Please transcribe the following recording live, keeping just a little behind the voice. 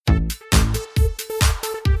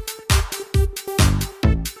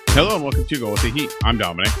Hello and welcome to Go With The Heat. I'm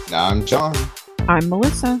Dominic. I'm John. I'm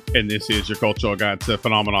Melissa. And this is your cultural guide to the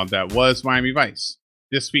phenomenon that was Miami Vice.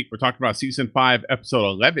 This week we're talking about Season 5, Episode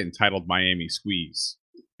 11, titled Miami Squeeze.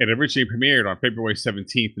 It originally premiered on February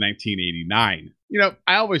 17th, 1989. You know,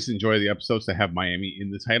 I always enjoy the episodes that have Miami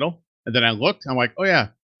in the title. And then I looked, I'm like, oh yeah,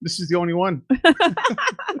 this is the only one.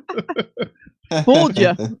 Fooled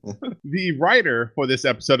you. The writer for this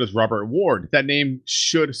episode is Robert Ward. That name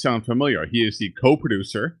should sound familiar. He is the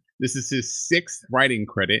co-producer. This is his 6th writing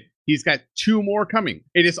credit. He's got 2 more coming.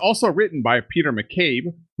 It is also written by Peter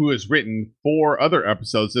McCabe, who has written 4 other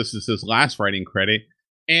episodes. This is his last writing credit.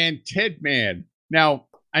 And Ted Mann. Now,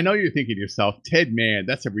 I know you're thinking to yourself, Ted Mann,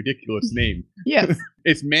 that's a ridiculous name. Yes.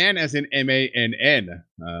 It's Mann as in M-A-N-N.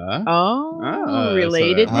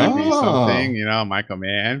 Related. So that might be something, you know, Michael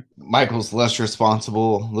Mann. Michael's less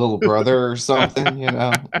responsible little brother or something, you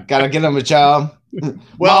know. Gotta get him a job.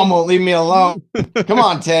 Mom won't leave me alone. Come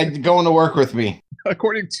on, Ted, you're going to work with me.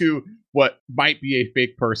 According to what might be a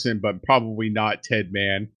fake person, but probably not Ted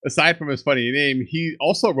Mann, aside from his funny name, he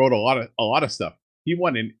also wrote a lot of stuff. He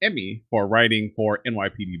won an Emmy for writing for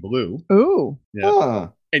NYPD Blue. Ooh. Yeah.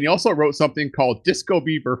 And he also wrote something called Disco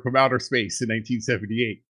Beaver from Outer Space in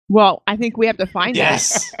 1978. Well, I think we have to find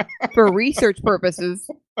Yes. that for research purposes.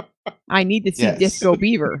 I need to see Yes. Disco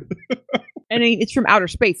Beaver. And it's from outer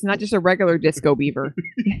space, not just a regular Disco Beaver.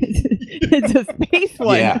 It's a space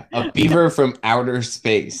one. Yeah, a beaver from outer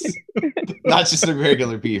space. Not just a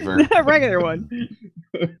regular beaver. Not a regular one.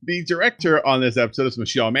 The director on this episode is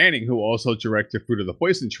Michelle Manning, who also directed Fruit of the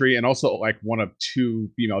Poison Tree, and also like one of 2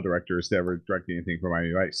 female directors that ever directed anything for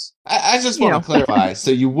Miami Vice. I just want to clarify.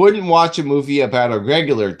 So you wouldn't watch a movie about a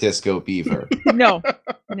regular disco beaver? No.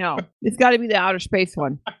 It's got to be the outer space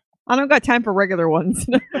one. I don't got time for regular ones.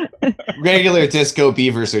 Regular disco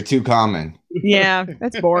beavers are too common. Yeah,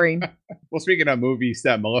 that's boring. Well, speaking of movies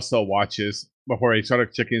that Melissa watches before they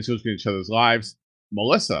start checking into each other's lives,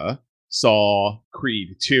 Melissa saw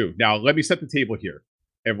Creed 2. Now, let me set the table here.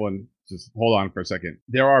 Everyone, just hold on for a second.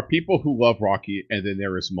 There are people who love Rocky, and then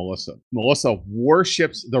there is Melissa. Melissa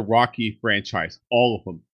worships the Rocky franchise, all of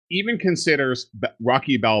them. Even considers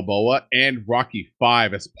Rocky Balboa and Rocky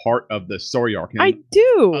 5 as part of the story arc. And I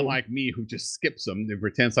do. unlike me, who just skips them and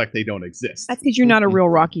pretends like they don't exist. That's because you're not a real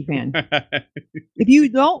Rocky fan. If you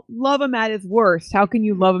don't love him at his worst, how can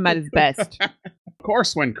you love him at his best? Of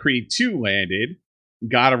course, when Creed 2 landed,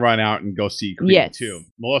 gotta run out and go see Creed 2.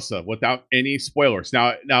 Melissa, without any spoilers.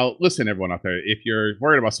 Now, listen, everyone out there. If you're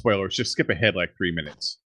worried about spoilers, just skip ahead like 3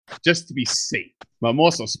 minutes, just to be safe. But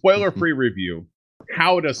Melissa, spoiler-free review.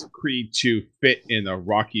 How does Creed 2 fit in the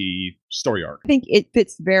Rocky story arc? I think it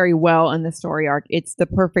fits very well in the story arc. It's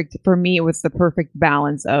for me, it was the perfect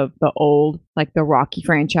balance of the old, like the Rocky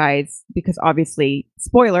franchise, because obviously,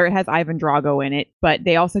 spoiler, it has Ivan Drago in it, but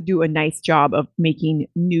they also do a nice job of making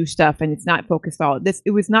new stuff, and it's not focused all this.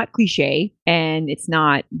 It was not cliche, and it's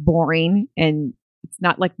not boring, and it's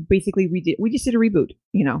not like basically we just did a reboot,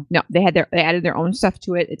 you know. No, they added their own stuff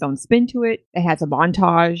to it, its own spin to it. It has a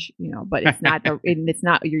montage, you know, but it's not it's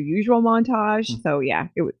not your usual montage. So yeah,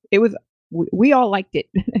 it was we all liked it.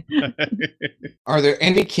 Are there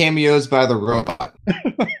any cameos by the robot?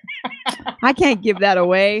 I can't give that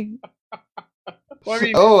away.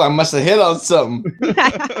 Well, I must have hit on something.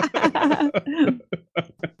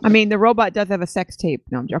 I mean, the robot does have a sex tape.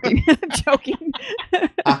 No, I'm joking. I'm joking.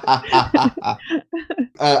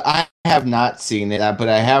 I have not seen it, but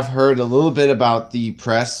I have heard a little bit about the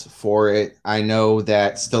press for it. I know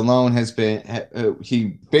that Stallone has been,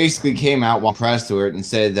 he basically came out while press to it and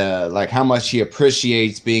said like how much he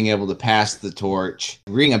appreciates being able to pass the torch.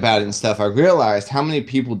 Reading about it and stuff, I realized how many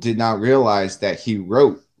people did not realize that he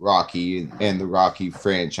wrote Rocky and the Rocky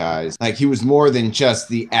franchise. Like, he was more than just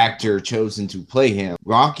the actor chosen to play him.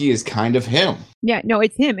 Rocky is kind of him. Yeah, no,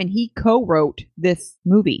 it's him, and he co-wrote this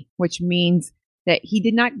movie, which means that he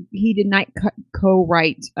did not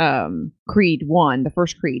co-write Creed 1, the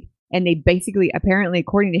first Creed. And they basically, apparently,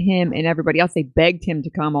 according to him and everybody else, they begged him to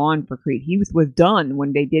come on for Creed. He was done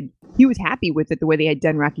when they did. He was happy with it the way they had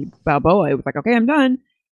done Rocky Balboa. It was like, okay, I'm done.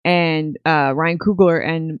 And Ryan Coogler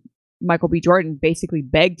and Michael B. Jordan basically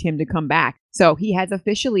begged him to come back. So he has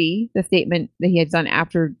officially, the statement that he had done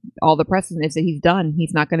after all the press is that he's done.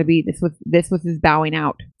 He's not going to be, this was his bowing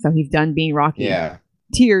out. So he's done being Rocky. Yeah.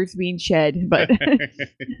 Tears being shed, but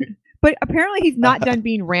but apparently he's not done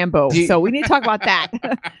being Rambo. So we need to talk about that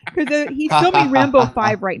because he's filming Rambo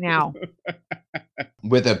 5 right now.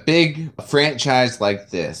 with a big franchise like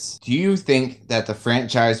this, do you think that the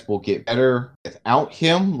franchise will get better without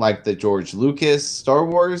him, like the George Lucas Star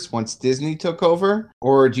Wars once Disney took over?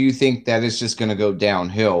 Or do you think that it's just going to go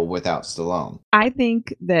downhill without Stallone? I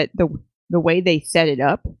think that the way they set it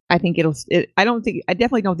up, I think I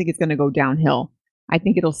definitely don't think it's going to go downhill. I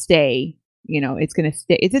think it'll stay. It's going to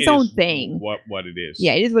stay. It's its own thing. What it is.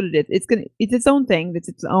 Yeah, it is what it is. It's its own thing. It's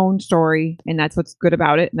its own story, and that's what's good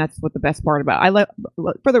about it, and that's what the best part about it.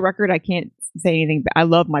 For the record, I can't say anything, but I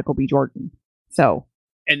love Michael B. Jordan. So.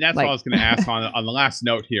 And that's what I was going to ask on the last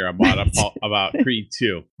note here about Creed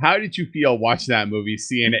 2. How did you feel watching that movie,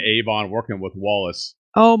 seeing Avon working with Wallace?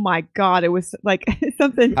 Oh my God, it was like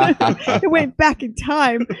something. It went back in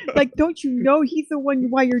time. Like, don't you know he's the one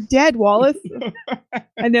why you're dead, Wallace?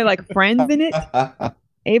 And they're like friends in it.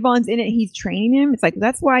 Avon's in it. He's training him. It's like,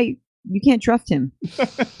 that's why you can't trust him.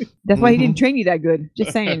 That's why he didn't train you that good.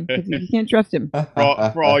 Just saying, because you can't trust him.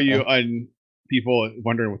 For all you people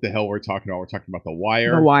wondering what the hell we're talking about The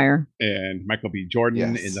Wire. The Wire. And Michael B.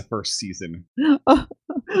 Jordan Yes. in the first season. Yes.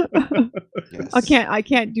 I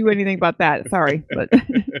can't do anything about that. Sorry, but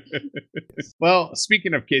well,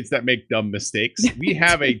 speaking of kids that make dumb mistakes, we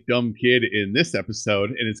have a dumb kid in this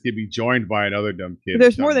episode, and it's going to be joined by another dumb kid.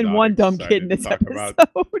 There's more than one dumb kid in this episode.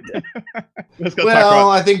 Let's go Well, talk about.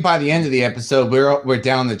 I think by the end of the episode, we're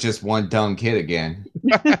down to just one dumb kid again.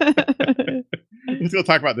 Let's go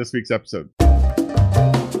talk about this week's episode.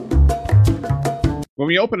 When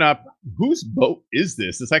we open up, whose boat is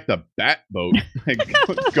this? It's like the Bat boat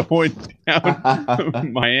going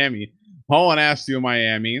down Miami. Hauling ass through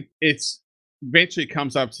Miami. It's eventually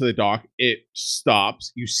comes up to the dock. It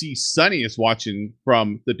stops. You see Sonny is watching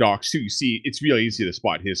from the docks too. You see it's really easy to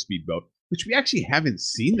spot his speedboat, which we actually haven't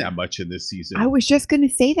seen that much in this season. I was just going to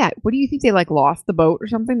say that. What do you think? They lost the boat or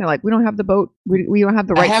something? They're like, we don't have the boat. We don't have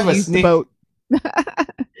the right to use the boat.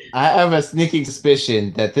 I have a sneaking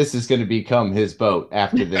suspicion that this is going to become his boat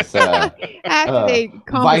after this. After they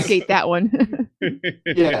confiscate that one.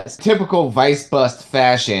 Yes, typical Vice Bust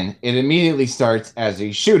fashion. It immediately starts as a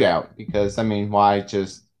shootout because, I mean, why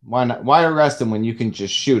arrest him when you can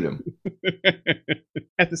just shoot him?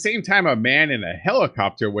 At the same time, a man in a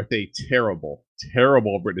helicopter with a terrible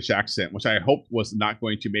British accent, which I hoped was not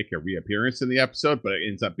going to make a reappearance in the episode, but it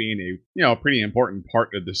ends up being a pretty important part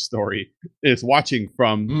of the story, is watching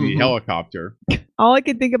from the helicopter. All I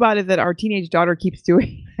can think about is that our teenage daughter keeps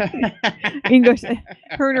doing English.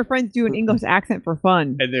 Her and her friends do an English accent for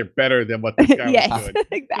fun. And they're better than what this guy was doing.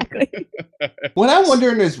 Exactly. What I'm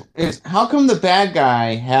wondering is how come the bad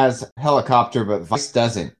guy has helicopter but Vice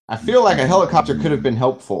doesn't? I feel like a helicopter could have been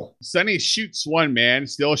helpful. Sonny shoots one man,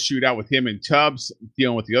 still shoot out with him and Tubbs,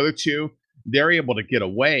 dealing with the other two. They're able to get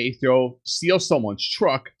away, steal someone's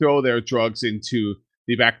truck, throw their drugs into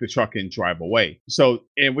the back of the truck and drive away. So,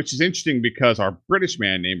 and which is interesting because our British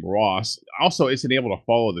man named Ross also isn't able to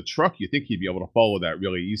follow the truck. You think he'd be able to follow that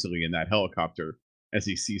really easily in that helicopter as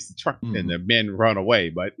he sees the truck and the men run away.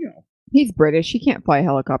 But, he's British. He can't fly a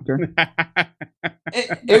helicopter.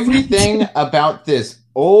 Everything about this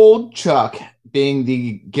old truck being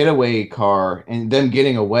the getaway car and them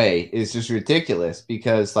getting away is just ridiculous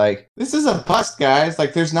because, this is a bust, guys.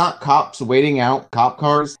 There's not cops waiting out cop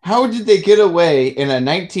cars. How did they get away in a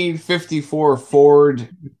 1954 Ford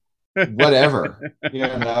whatever?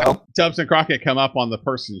 Tubbs and Crockett come up on the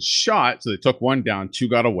person shot, so they took one down, two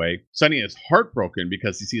got away. Sonny is heartbroken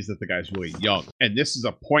because he sees that the guy's really young. And this is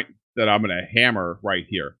a point that I'm going to hammer right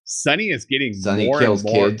here. Sonny is getting more and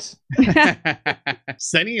more kids.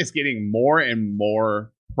 Sonny is getting more and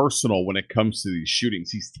more personal when it comes to these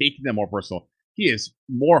shootings. He's taking them more personal. He is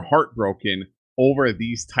more heartbroken over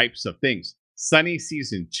these types of things. Sonny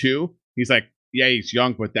season 2, he's like, yeah, he's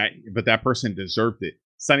young, but that person deserved it.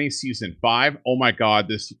 Sonny season 5, oh my God,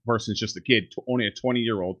 this person's just a kid, only a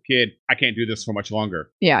 20-year-old kid. I can't do this for much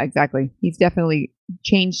longer. Yeah, exactly. He's definitely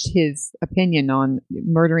changed his opinion on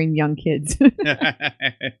murdering young kids.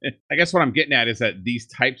 I guess what I'm getting at is that these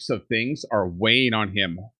types of things are weighing on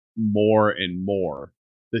him more and more.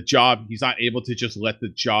 The job, he's not able to just let the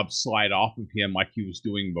job slide off of him like he was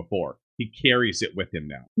doing before. He carries it with him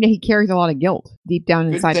now. Yeah, he carries a lot of guilt deep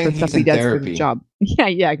down inside for stuff he does for the job.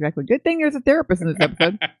 Yeah, exactly. Good thing there's a therapist in this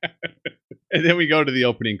episode. And then we go to the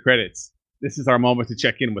opening credits. This is our moment to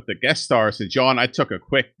check in with the guest stars. And John, I took a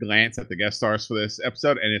quick glance at the guest stars for this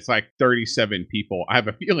episode, and it's 37 people. I have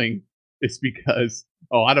a feeling it's because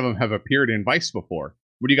a lot of them have appeared in Vice before.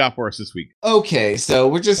 What do you got for us this week? Okay, so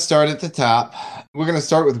we'll just start at the top. We're going to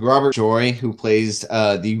start with Robert Joy, who plays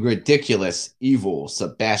the ridiculous, evil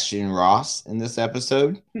Sebastian Ross in this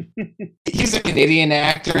episode. He's a Canadian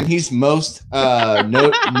actor, and he's most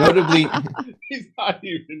notably... He's not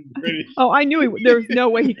even British. Oh, I knew there's no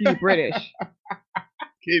way he could be British.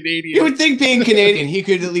 Canadian. You would think being Canadian, he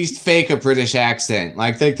could at least fake a British accent.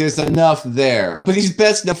 Like there's enough there. But he's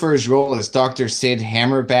best known for his role as Dr. Sid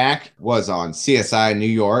Hammerback, was on CSI New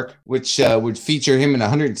York, which would feature him in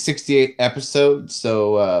 168 episodes.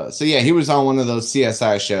 So yeah, he was on one of those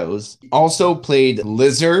CSI shows. Also played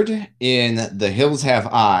Lizard in The Hills Have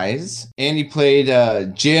Eyes. And he played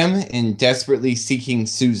Jim in Desperately Seeking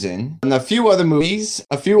Susan. And a few other movies,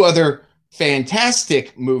 a few other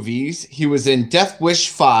fantastic movies. He was in Death Wish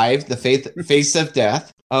 5, The Face of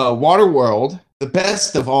Death, Waterworld, the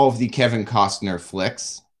best of all of the Kevin Costner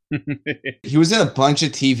flicks. He was in a bunch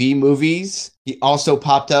of TV movies. He also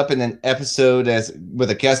popped up in an episode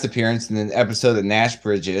with a guest appearance in an episode of Nash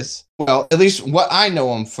Bridges. Well, at least what I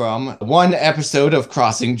know him from, one episode of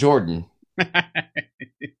Crossing Jordan.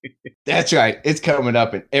 That's right. It's coming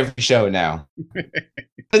up in every show now.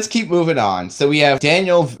 Let's keep moving on. So we have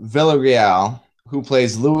Daniel Villarreal, who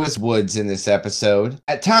plays Lewis Woods in this episode.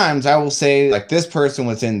 At times, I will say, like, this person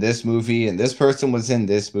was in this movie and this person was in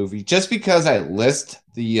this movie. Just because I list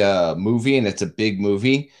the movie and it's a big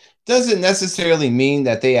movie doesn't necessarily mean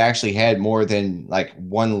that they actually had more than, like,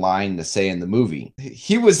 one line to say in the movie.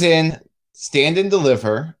 He was in Stand and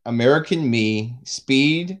Deliver, American Me,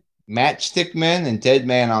 Speed, Matchstick Men, and Dead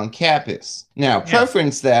Man on Campus. Now,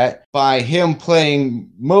 preference that by him playing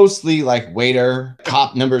mostly like waiter,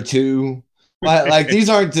 cop number 2. Like these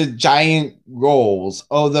aren't the giant roles.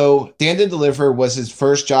 Although Stand and Deliver was his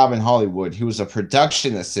first job in Hollywood. He was a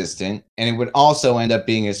production assistant, and it would also end up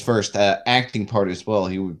being his first acting part as well.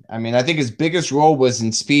 I think his biggest role was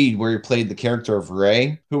in Speed, where he played the character of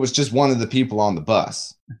Ray, who was just one of the people on the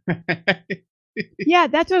bus. Yeah,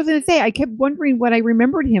 that's what I was going to say. I kept wondering what I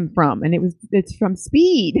remembered him from, and it's from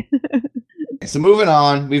Speed. So moving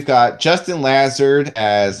on, we've got Justin Lazard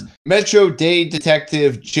as Metro Dade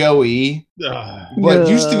Detective Joey. What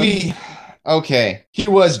used to be... Okay. He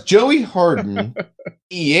was Joey Harden,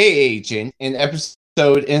 EA agent, in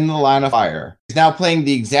episode In the Line of Fire. He's now playing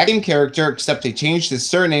the exact same character, except they changed his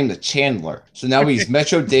surname to Chandler. So now he's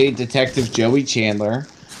Metro Dade Detective Joey Chandler,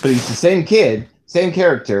 but he's the same kid. Same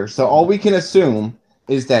character, so all we can assume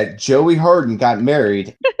is that Joey Harden got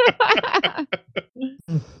married.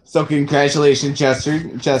 So congratulations,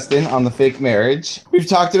 Justin, on the fake marriage. We've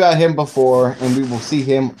talked about him before, and we will see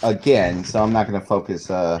him again, so I'm not going to focus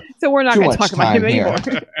so we're not going to talk about him anymore.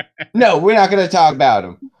 No, we're not going to talk about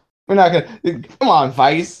him. We're not going to... Come on,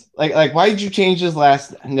 Vice. Like, why did you change his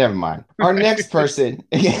last... Never mind. Our next person,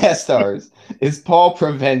 guest stars, is Paul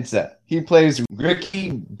Provenza. He plays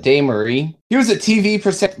Ricky Damery. He was a TV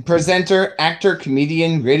presenter, actor,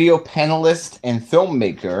 comedian, radio panelist, and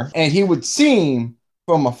filmmaker. And he would seem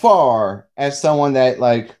from afar as someone that,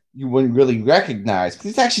 like, you wouldn't really recognize.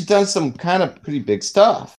 He's actually done some kind of pretty big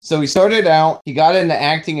stuff. So he started out, he got into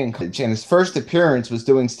acting in college, and his first appearance was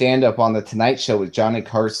doing stand-up on The Tonight Show with Johnny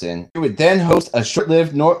Carson. He would then host a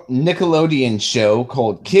short-lived Nickelodeon show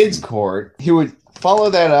called Kids Court. He would follow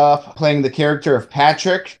that up playing the character of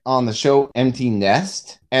Patrick on the show Empty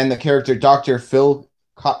Nest, and the character Dr. Phil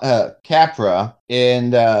Capra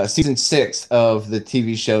in season 6 of the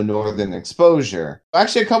TV show Northern Exposure.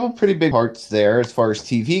 Actually, a couple pretty big parts there as far as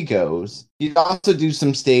TV goes. He'd also do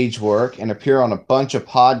some stage work and appear on a bunch of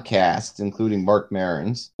podcasts, including Mark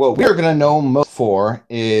Maron's. What we're going to know him most for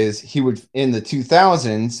is he would, in the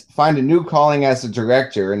 2000s, find a new calling as a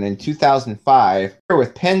director, and in 2005,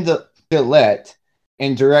 with Penn Jillette,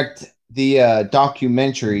 and direct the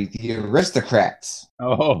documentary The Aristocrats.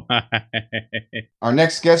 Oh. Our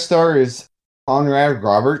next guest star is Conrad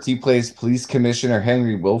Roberts. He plays Police Commissioner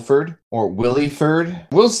Henry Wilford, or Williford.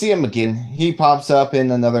 We'll see him again. He pops up in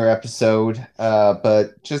another episode,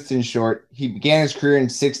 but just in short, he began his career in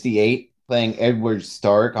 1968. Playing Edward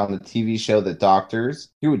Stark on the TV show The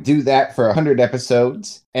Doctors. He would do that for 100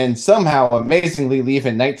 episodes, and somehow, amazingly, leave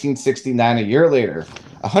in 1969 a year later.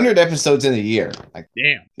 100 episodes in a year. Like,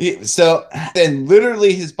 damn. So then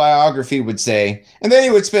literally his biography would say, and then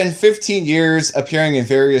he would spend 15 years appearing in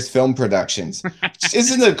various film productions. Which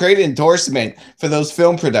isn't a great endorsement for those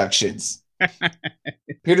film productions.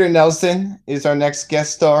 Peter Nelson is our next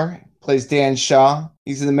guest star. Plays Dan Shaw.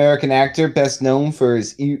 He's an American actor best known for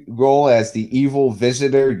his role as the evil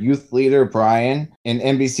visitor youth leader Brian in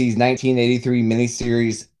NBC's 1983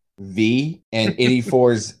 miniseries V and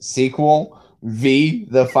 84's sequel, V,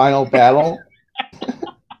 The Final Battle.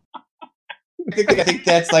 I think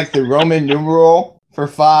that's like the Roman numeral for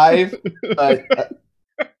 5. But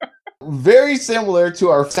very similar to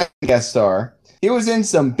our second guest star. He was in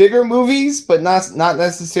some bigger movies, but not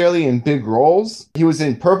necessarily in big roles. He was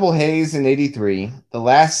in Purple Haze in 83, The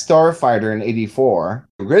Last Starfighter in 84,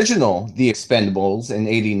 original The Expendables in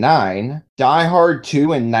 89, Die Hard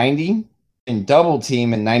 2 in 90, and Double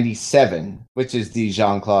Team in 97, which is the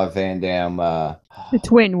Jean-Claude Van Damme. The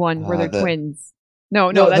twin one, where they're twins. No,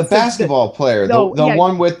 No, that's the basketball player. No, the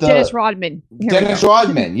one with the... Dennis Rodman. Dennis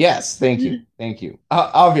Rodman, yes. Thank you.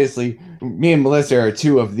 Obviously, me and Melissa are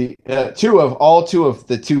two of the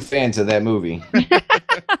two fans of that movie.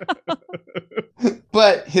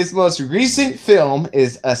 But his most recent film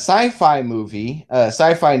is a sci-fi movie, a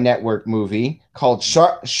sci-fi network movie called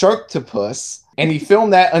Sharktopus, and he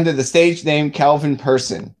filmed that under the stage name Calvin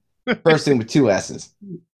Person. Person with 2 S's.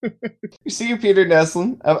 You see, Peter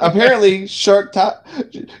Neslin. Apparently,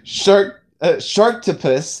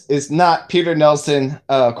 Sharktopus is not Peter Nelson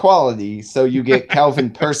quality, so you get Calvin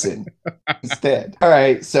Person instead. All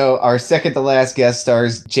right, so our second to last guest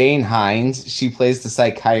stars Jane Hines. She plays the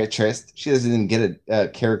psychiatrist. She doesn't even get a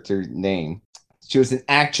character name. She was an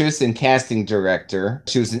actress and casting director.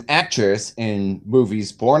 She was an actress in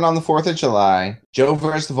movies Born on the 4th of July, Joe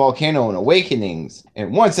vs. the Volcano and Awakenings,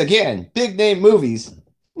 and once again, big name movies.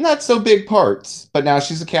 Not so big parts, but now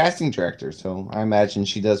she's a casting director, so I imagine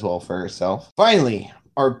she does well for herself. Finally,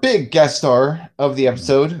 our big guest star of the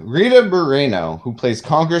episode, Rita Moreno, who plays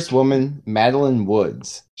Congresswoman Madeline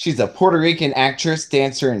Woods. She's a Puerto Rican actress,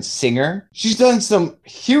 dancer, and singer. She's done some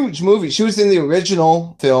huge movies. She was in the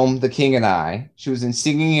original film, The King and I. She was in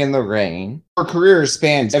Singing in the Rain. Her career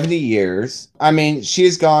spans 70 years. I mean, she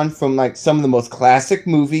has gone from like some of the most classic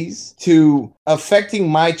movies to affecting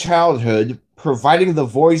my childhood, providing the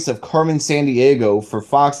voice of Carmen Sandiego for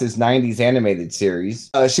Fox's 90s animated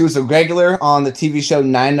series. She was a regular on the TV show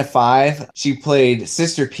 9 to 5. She played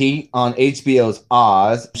Sister Pete on HBO's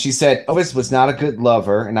Oz. She said Elvis was not a good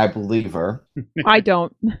lover, and I believe her. I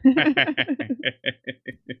don't.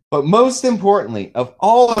 But most importantly, of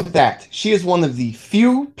all of that, she is one of the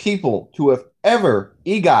few people to have ever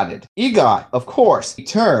EGOTed. EGOT, of course, a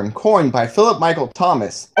term coined by Philip Michael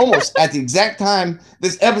Thomas almost at the exact time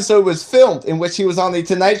this episode was filmed, in which he was on the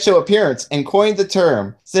Tonight Show appearance and coined the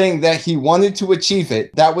term, saying that he wanted to achieve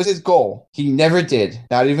it. That was his goal. He never did.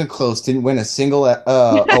 Not even close. Didn't win a single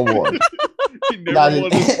award. Not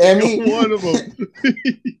an Emmy. One of them.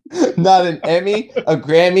 Not an Emmy, a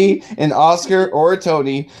Grammy, an Oscar, or a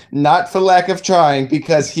Tony. Not for lack of trying,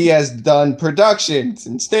 because he has done productions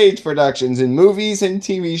and stage productions and movies and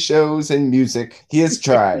TV shows and music. He has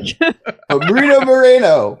tried. But Rita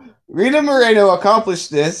Moreno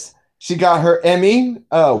accomplished this. She got her Emmy,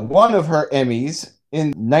 one of her Emmys, in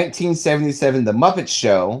 1977, The Muppet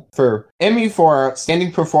Show, for Emmy for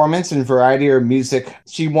Outstanding Performance in Variety or Music.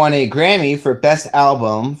 She won a Grammy for Best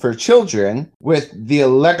Album for Children with the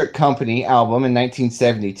Electric Company album in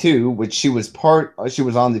 1972, which she was on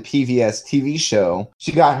the PBS TV show.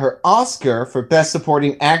 She got her Oscar for Best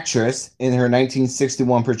Supporting Actress in her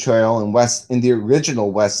 1961 portrayal in the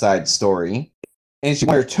original West Side Story. And she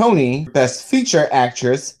won her Tony Best Feature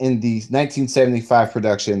Actress in the 1975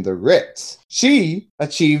 production The Ritz. She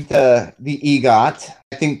achieved the EGOT.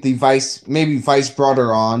 I think Vice brought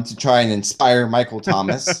her on to try and inspire Michael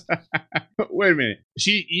Thomas. Wait a minute.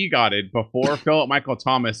 She EGOTed before Philip Michael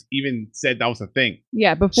Thomas even said that was a thing.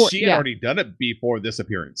 Yeah, before she had already done it before this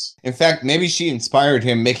appearance. In fact, maybe she inspired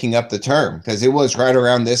him making up the term, because it was right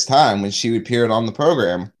around this time when she appeared on the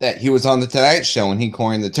program that he was on the Tonight Show and he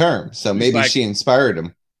coined the term. So maybe she inspired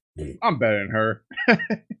him. I'm better than her.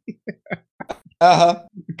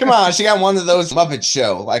 Come on, she got one of those Muppet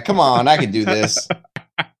Show. Like, come on, I can do this.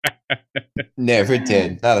 Never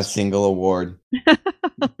did. Not a single award. He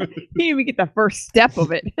didn't even get the first step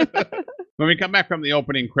of it. When we come back from the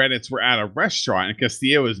opening credits, we're at a restaurant and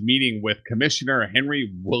Castillo is meeting with Commissioner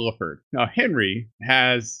Henry Williford. Now, Henry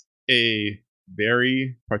has a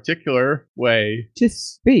very particular way to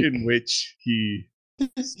speak in which he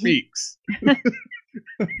speaks.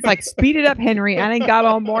 It's like, speed it up, Henry. I ain't got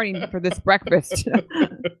all morning for this breakfast.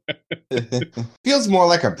 Feels more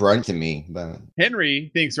like a brunch to me. But Henry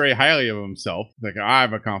thinks very highly of himself. Like,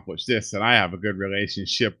 I've accomplished this and I have a good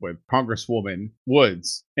relationship with Congresswoman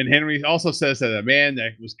Woods. And Henry also says that a man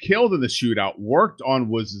that was killed in the shootout worked on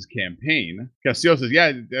Woods' campaign. Castillo says,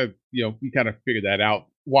 yeah, we kind of figured that out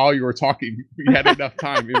while you were talking. We had enough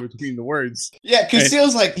time in between the words. Yeah,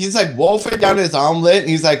 Castillo's he's wolfing down his omelet. And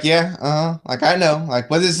he's like, yeah, like, I know.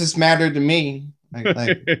 Like, what does this matter to me? Like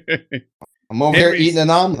I'm over here eating an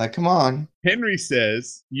omelet. Like, come on. Henry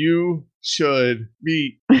says you should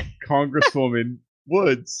meet Congresswoman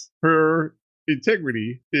Woods, her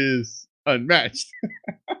integrity is unmatched.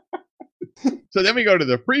 So then we go to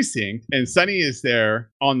the precinct, and Sonny is there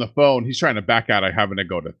on the phone. He's trying to back out of having to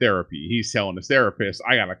go to therapy. He's telling his therapist,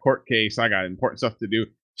 I got a court case. I got important stuff to do.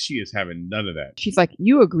 She is having none of that. She's like,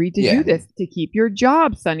 you agreed to do this to keep your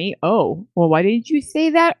job, Sonny. Oh, well, why didn't you say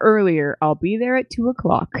that earlier? I'll be there at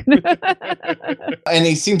 2:00. And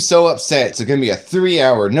he seems so upset. It's going to be a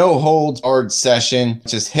 3-hour, no holds barred session.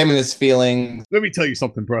 Just him and his feelings. Let me tell you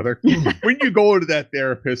something, brother. When you go into that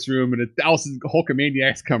therapist room and 1,000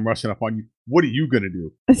 Hulkamaniacs come rushing up on you, what are you going to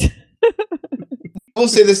do? I will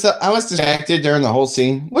say this, I was distracted during the whole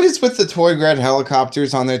scene. What is with the Toy Grad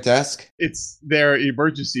helicopters on their desk? It's their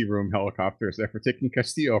emergency room helicopters. They're for taking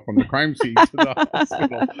Castillo from the crime scene to the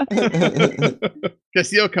hospital.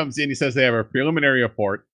 Castillo comes in. He says they have a preliminary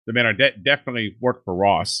report. The men are definitely work for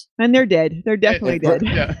Ross. And they're dead. They're definitely dead.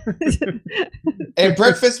 Yeah. And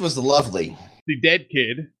breakfast was lovely. The dead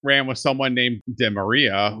kid ran with someone named De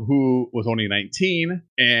Maria, who was only 19,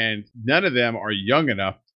 and none of them are young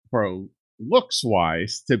enough for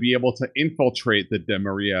looks-wise to be able to infiltrate the De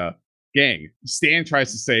Maria gang. Stan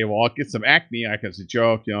tries to say, well, I'll get some acne, like as a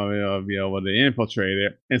joke, be able to infiltrate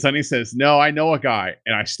it. And Sonny says, no, I know a guy.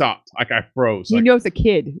 And I stopped. Like I froze. He knows a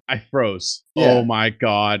kid. I froze. Yeah. Oh my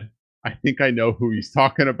God. I think I know who he's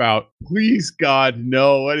talking about. Please, God,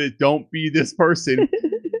 no. Let it don't be this person.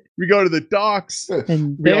 We go to the docks.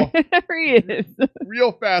 And there he is.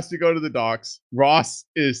 Real fast, we go to the docks. Ross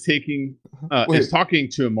is talking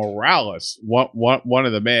to Morales, one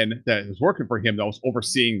of the men that is working for him that was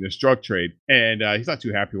overseeing this drug trade, and he's not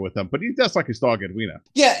too happy with them, but he does like his dog Edwina.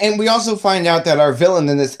 Yeah, and we also find out that our villain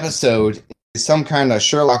in this episode is some kind of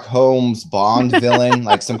Sherlock Holmes Bond villain,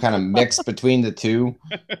 like some kind of mix between the two.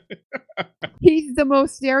 He's the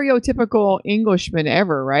most stereotypical Englishman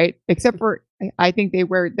ever, right? Except for I think they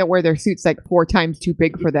wear their suits like 4 times too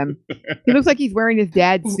big for them. He looks like he's wearing his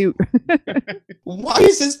dad's suit. Why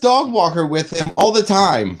is this dog walker with him all the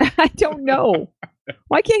time? I don't know.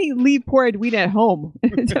 Why can't he leave poor Edwina at home?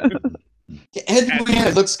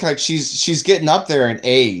 Edwina looks like she's getting up there in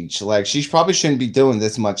age. Like she probably shouldn't be doing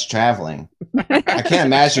this much traveling. I can't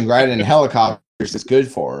imagine riding in helicopters is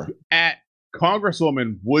good for her. At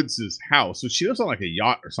Congresswoman Woods' house, so she lives on like a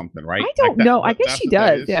yacht or something, right? I don't know. I guess she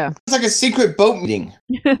does. Yeah. It's like a secret boat meeting.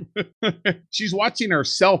 She's watching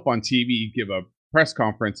herself on TV give a press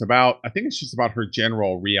conference about, I think it's just about her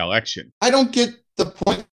general re-election. I don't get the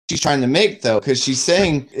point she's trying to make though, because she's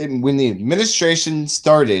saying when the administration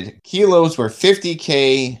started, kilos were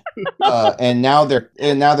 $50K, and now they're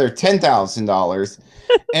 $10,000.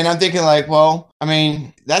 And I'm thinking like, well, I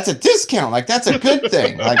mean, that's a discount. Like that's a good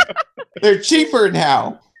thing. Like they're cheaper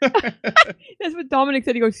now. That's what Dominic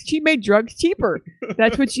said. He goes, she made drugs cheaper.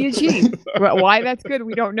 That's what she achieved. Why that's good,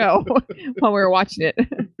 we don't know while we were watching it.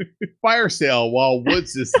 Fire sale while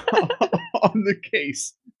Woods is on the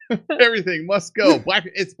case. Everything must go.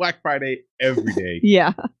 It's Black Friday every day.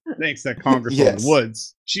 Yeah. Thanks to Congresswoman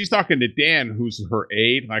Woods. She's talking to Dan, who's her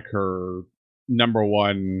aide, like her number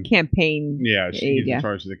one campaign. Yeah, she's in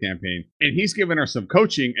charge of the campaign. And he's giving her some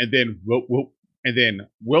coaching, and then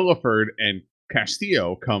Williford and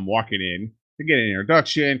Castillo come walking in to get an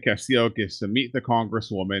introduction. Castillo gets to meet the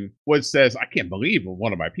Congresswoman. Woods says, I can't believe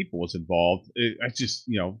one of my people was involved. I just,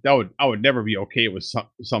 I would never be okay with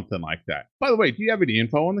something like that. By the way, do you have any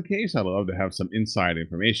info on the case? I'd love to have some inside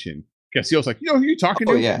information. Castillo's like, who are you talking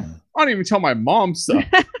to? Yeah. I don't even tell my mom stuff.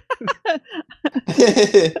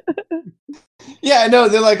 Yeah, I know.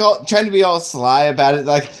 They're like all trying to be all sly about it.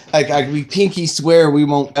 Like we pinky swear we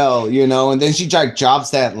won't tell, And then she like drops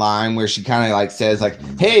that line where she kind of like says like,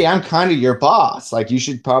 hey, I'm kind of your boss. Like you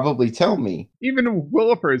should probably tell me. Even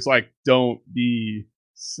Williford's like, don't be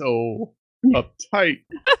so uptight,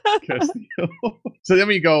 Castillo. So then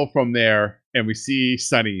we go from there and we see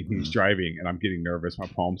Sonny. He's driving and I'm getting nervous. My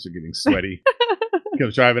palms are getting sweaty. He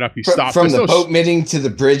comes driving up. He stops. From the boat meeting to the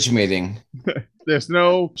bridge meeting. There's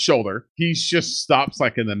no shoulder. He just stops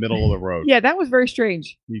like in the middle of the road. Yeah, that was very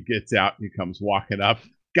strange. He gets out. He comes walking up.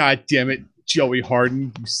 God damn it, Joey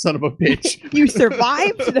Harden, you son of a bitch. You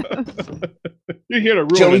survived? You're here to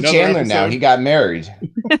ruin Joey Chandler episode. now. He got married.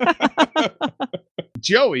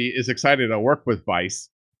 Joey is excited to work with Vice.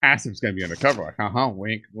 Asks if he's going to be undercover. Like,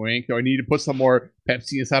 wink, wink. Do I need to put some more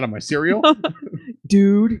Pepsi inside of my cereal?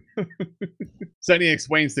 Dude. Sonny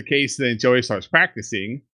explains the case, then Joey starts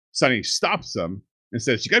practicing. Sonny stops him and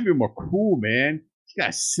says, you got to be more cool, man. You got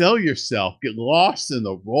to sell yourself. Get lost in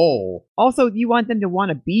the role. Also, you want them to want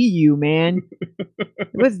to be you, man. It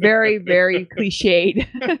was very, very cliched.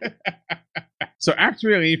 So after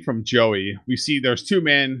we leave from Joey, we see there's 2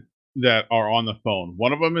 men that are on the phone.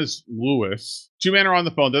 One of them is Lewis. Two men are on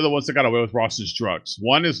the phone. They're the ones that got away with Ross's drugs.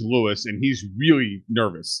 One is Lewis, and he's really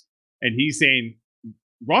nervous. And he's saying,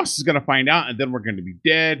 Ross is going to find out, and then we're going to be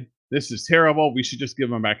dead. This is terrible. We should just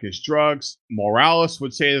give him back his drugs. Morales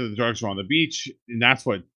would say that the drugs are on the beach, and that's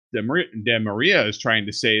what De Maria is trying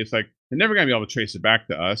to say. It's like, they're never going to be able to trace it back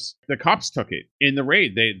to us. The cops took it in the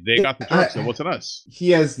raid. They got the drugs. It wasn't us. He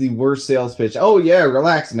has the worst sales pitch. Oh, yeah,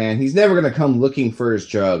 relax, man. He's never going to come looking for his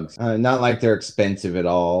drugs. Not like they're expensive at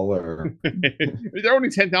all. Or They're only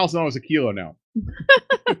 $10,000 a kilo now.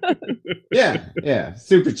 Yeah.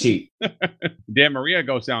 Super cheap. Dan Maria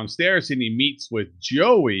goes downstairs and he meets with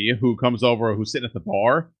Joey, who comes over, who's sitting at the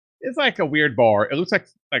bar. It's like a weird bar. It looks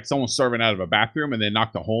like someone's serving out of a bathroom and they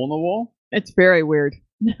knocked a hole in the wall. It's very weird.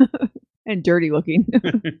 And dirty looking.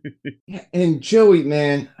 And Joey,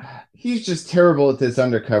 man, he's just terrible at this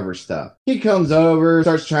undercover stuff. He comes over,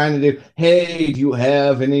 starts trying to do, hey, do you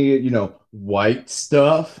have any, white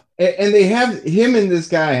stuff? And they have, him and this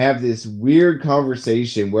guy have this weird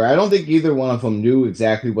conversation where I don't think either one of them knew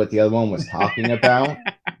exactly what the other one was talking about.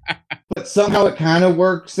 But somehow it kind of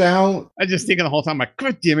works out. I just thinking the whole time, like,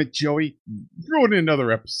 God damn it, Joey. Throw it in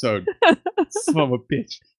another episode. Son of a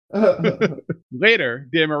bitch. Later,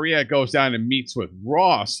 De Maria goes down and meets with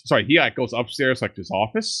Ross. Sorry, he goes upstairs like to his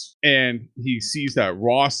office, and he sees that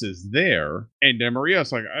Ross is there. And De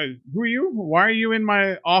Maria's like, "Who are you? Why are you in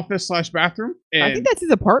my office / bathroom?" And I think that's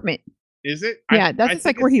his apartment. Is it? Yeah, that's just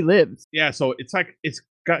like where he lives. Yeah, so it's like it's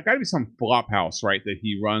got to be some flop house, right? That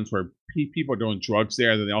he runs where people are doing drugs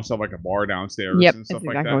there. Then they also have like a bar downstairs and stuff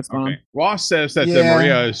like that. Okay. Ross says that De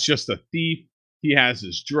Maria is just a thief. He has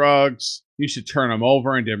his drugs. You should turn him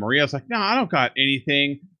over. And De Maria's like, no, I don't got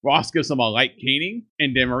anything. Ross gives him a light caning.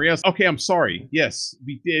 And De Maria's, okay, I'm sorry. Yes,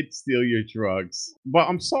 we did steal your drugs. But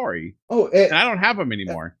I'm sorry. Oh, and I don't have them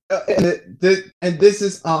anymore. And this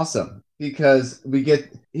is awesome. Because we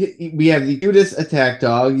have the cutest attack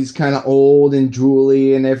dog. He's kind of old and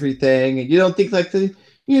drooly and everything. And you don't think like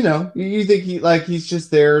you think he's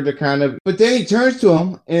just there to kind of, but then he turns to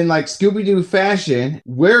him in like Scooby-Doo fashion.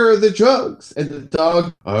 Where are the drugs? And the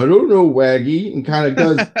dog, I don't know, Waggy, and kind of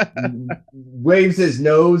goes, waves his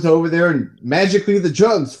nose over there, and magically the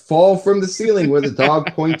drugs fall from the ceiling where the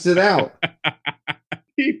dog points it out.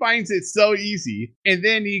 He finds it so easy, and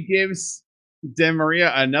then he gives De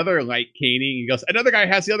Maria another light caning. He goes, another guy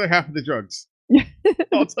has the other half of the drugs.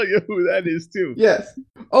 I'll tell you who that is too. Yes.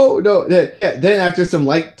 Oh no. Then after some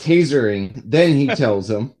light tasering, then he tells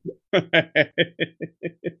him.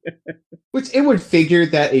 Which it would figure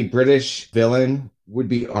that a British villain would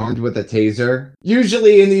be armed with a taser.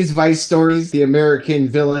 Usually in these Vice stories, the American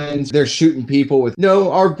villains, they're shooting people with. No,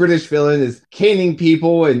 our British villain is caning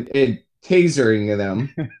people and tasering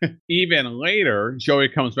them. Even later, Joey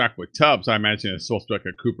comes back with Tubbs. I imagine it's supposed to be like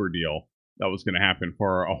a Cooper deal that was going to happen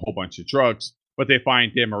for a whole bunch of drugs. But they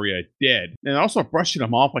find De Maria dead. And also brushing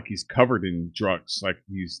him off like he's covered in drugs, like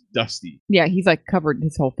he's dusty. Yeah, he's like covered,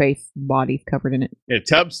 his whole face, body's covered in it. Yeah,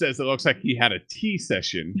 Tubbs says it looks like he had a tea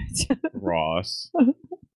session, Ross.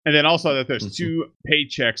 And then also that there's two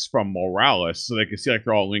paychecks from Morales, so they can see like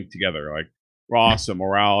they're all linked together. Like Ross and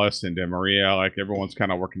Morales and De Maria, like everyone's kind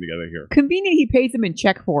of working together here. Convenient he pays them in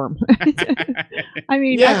check form. I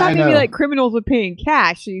mean, I thought maybe like criminals would pay in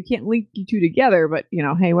cash, so you can't link you two together, but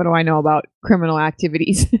hey, what do I know about criminal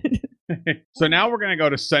activities? So now we're going to go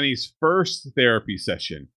to Sonny's first therapy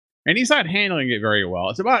session. And he's not handling it very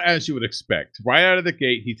well. It's about as you would expect. Right out of the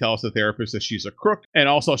gate, he tells the therapist that she's a crook, and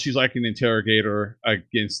also she's like an interrogator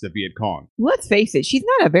against the Viet Cong. Let's face it, she's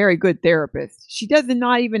not a very good therapist. She doesn't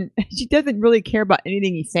really care about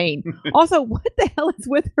anything he's saying. Also, what the hell is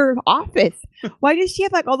with her office? Why does she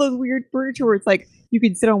have like all those weird furniture where it's like you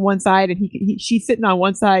can sit on one side and she's sitting on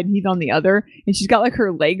one side and he's on the other, and she's got like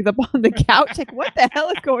her legs up on the couch? Like, what the hell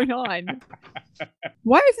is going on?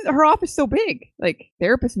 Why is her office so big? Like,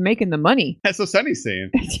 therapists making the money. That's what Sonny's saying.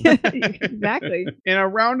 Exactly. In a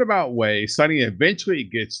roundabout way, Sonny eventually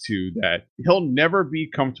gets to that he'll never be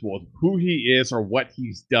comfortable with who he is or what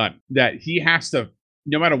he's done. That he has to,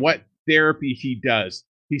 no matter what therapy he does,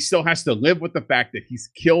 he still has to live with the fact that he's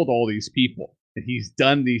killed all these people. That he's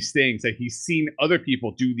done these things, that he's seen other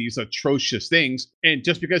people do these atrocious things. And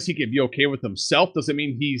just because he can be okay with himself doesn't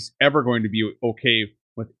mean he's ever going to be okay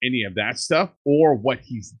with any of that stuff or what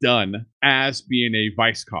he's done as being a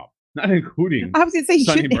vice cop, not including I was going to say,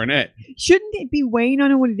 Sonny Burnett. Shouldn't it be weighing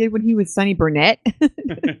on him what he did when he was Sonny Burnett?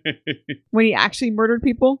 When he actually murdered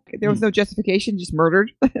people? There was no justification, just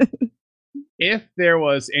murdered. If there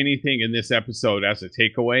was anything in this episode as a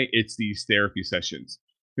takeaway, it's these therapy sessions.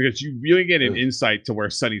 because you really get an insight to where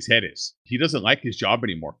Sonny's head is. He doesn't like his job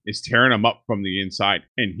anymore. It's tearing him up from the inside,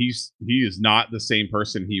 and he is not the same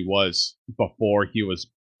person he was before he was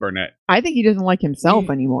Burnett. I think he doesn't like himself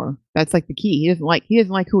anymore. That's like the key. He doesn't like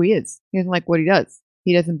who he is. He doesn't like what he does.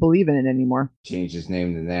 He doesn't believe in it anymore. Change his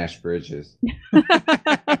name to Nash Bridges.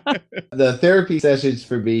 The therapy sessions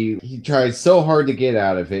for me, he tried so hard to get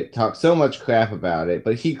out of it, talked so much crap about it,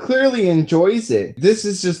 but he clearly enjoys it. This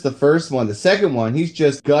is just the first one. The second one, he's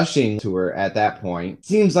just gushing to her at that point.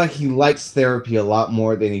 Seems like he likes therapy a lot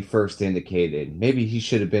more than he first indicated. Maybe he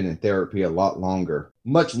should have been in therapy a lot longer.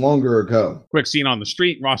 Much longer ago. Quick scene on the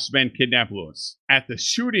street. Ross's men kidnap Lewis. At the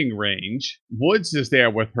shooting range, Woods is there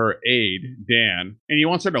with her aide, Dan, and he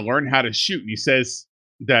wants her to learn how to shoot. And he says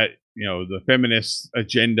that, the feminist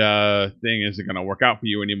agenda thing isn't going to work out for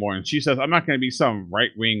you anymore. And she says, I'm not going to be some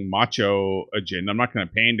right-wing macho agenda. I'm not going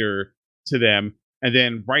to pander to them. And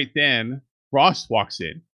then right then, Ross walks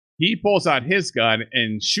in. He pulls out his gun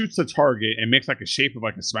and shoots the target and makes like a shape of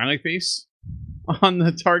like a smiley face on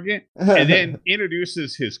the target, and then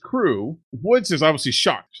introduces his crew. Woods is obviously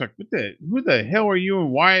shocked. She's like, who the hell are you,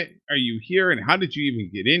 and why are you here, and how did you even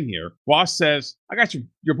get in here? Ross says, I got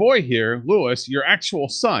your boy here, Lewis, your actual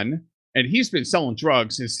son, and he's been selling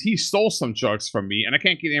drugs. He stole some drugs from me, and I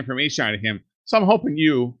can't get information out of him, so I'm hoping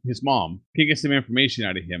you, his mom, can get some information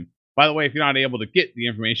out of him. By the way, if you're not able to get the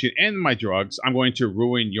information and my drugs, I'm going to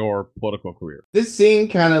ruin your political career. This scene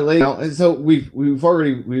kind of laid out. So we've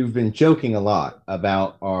been joking a lot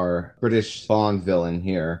about our British Bond villain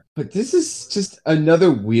here, but this is just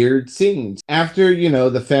another weird scene. After,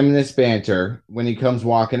 the feminist banter, when he comes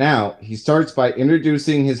walking out, he starts by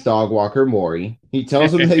introducing his dog walker, Maury. He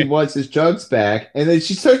tells him that he wants his drugs back, and then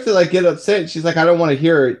she starts to get upset. She's like, I don't want to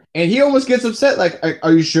hear it. And he almost gets upset. Like,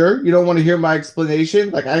 are you sure you don't want to hear my explanation?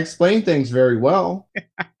 Like, I explain things very well.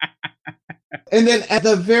 And then at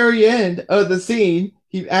the very end of the scene,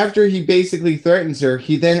 after he basically threatens her,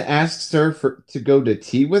 he then asks her to go to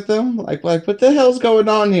tea with him. Like, what the hell's going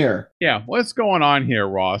on here? Yeah, what's going on here,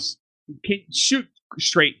 Ross? Shoot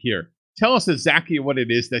straight here. Tell us exactly what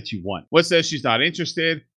it is that you want. What says she's not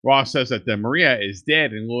interested? Ross says that Maria is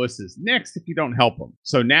dead and Lewis is next if you don't help him.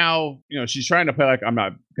 So now, she's trying to play like I'm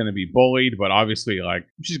not going to be bullied, but obviously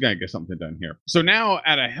she's going to get something done here. So now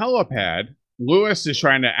at a helipad, Lewis is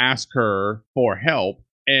trying to ask her for help.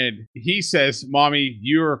 And he says, Mommy,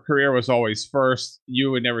 your career was always first.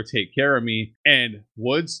 You would never take care of me. And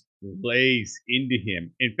Woods lays into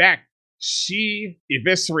him. In fact, she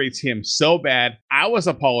eviscerates him so bad, I was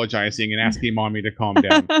apologizing and asking Mommy to calm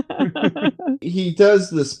down. He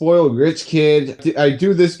does the spoiled rich kid. I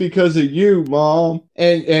do this because of you, Mom.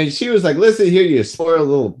 And she was like, listen here, you spoiled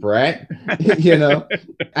little brat.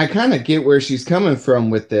 I kind of get where she's coming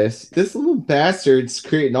from with this. This little bastard's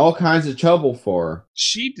creating all kinds of trouble for her.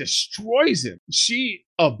 She destroys him. She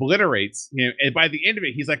obliterates him. And by the end of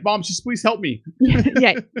it, he's like, Mom, just please help me.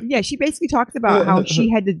 Yeah. She basically talks about how she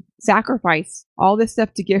had to sacrifice all this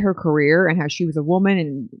stuff to get her career and how she was a woman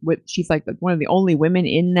and she's like one of the only women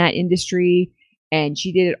in that industry. And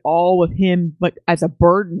she did it all with him, like as a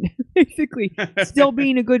burden, basically still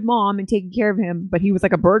being a good mom and taking care of him. But he was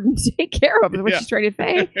like a burden to take care of, is what she's trying to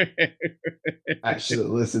say. I should have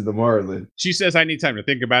listened to Marlon. She says, I need time to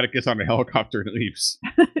think about it, gets on a helicopter and leaves.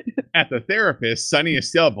 At the therapist, Sonny is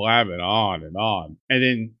still blabbing on and on. And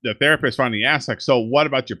then the therapist finally asks, so what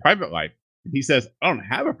about your private life? He says, I don't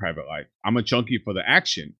have a private life. I'm a junkie for the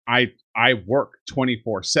action. I work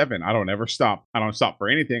 24/7. I don't ever stop. I don't stop for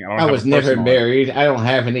anything. I was never married. I don't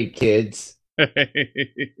have any kids.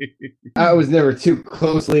 I was never too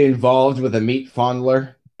closely involved with a meat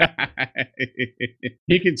fondler.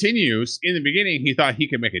 He continues. In the beginning, he thought he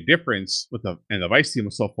could make a difference and the Vice team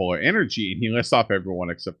was so full of energy, and he lists off everyone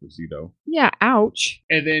except for Zito. Yeah, ouch.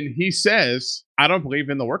 And then he says, I don't believe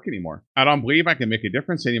in the work anymore. I don't believe I can make a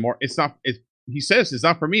difference anymore. He says it's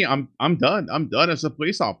not for me. I'm done. I'm done as a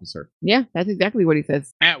police officer. Yeah, that's exactly what he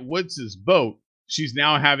says. At Woods' boat, she's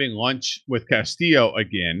now having lunch with Castillo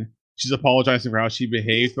again. She's apologizing for how she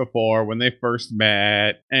behaved before when they first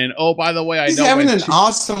met. And oh, by the way, he's having an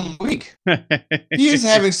awesome week. He is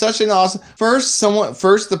having such an awesome. First,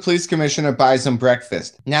 the police commissioner buys him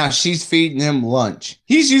breakfast. Now she's feeding him lunch.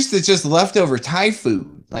 He's used to just leftover Thai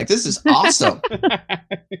food. Like, this is awesome.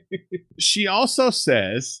 She also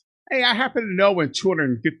says, hey, I happen to know when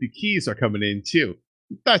 250 keys are coming in too.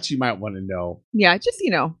 Thought you might want to know. Yeah, just,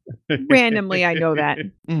 randomly I know that.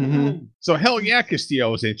 Mhm. So hell yeah,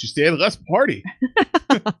 Castillo was interested. Let's party.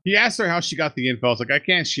 He asked her how she got the info. I was like, I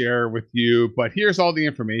can't share with you, but here's all the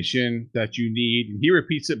information that you need. And he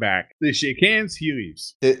repeats it back. They shake hands. He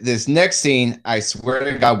leaves. This next scene, I swear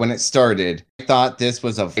to God, when it started, I thought this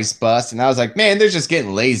was a vice bus, and I was like, man, they're just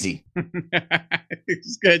getting lazy.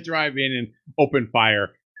 He's gonna drive in and open fire,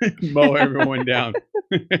 mow everyone down.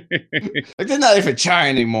 Like they're not even trying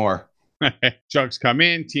anymore. Trucks come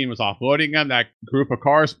in. Team is offloading them. That group of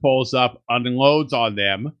cars pulls up, unloads on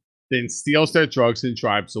them, then steals their drugs and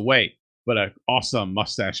drives away. But an awesome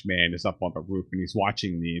mustache man is up on the roof and he's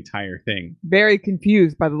watching the entire thing. Very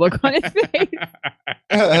confused by the look on his face.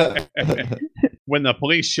 When the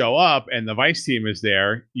police show up and the Vice team is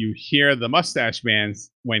there, you hear the mustache man,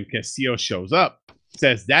 when Castillo shows up,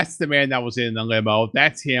 says, that's the man that was in the limo.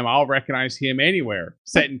 That's him. I'll recognize him anywhere.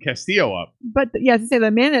 Setting Castillo up. But yeah, to say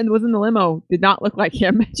the man that was in the limo did not look like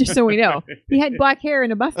him, just so we know. He had black hair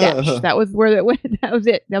and a mustache. That was where it went. That was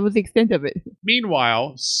it. That was the extent of it.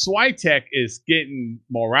 Meanwhile, Switek is getting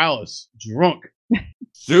Morales drunk.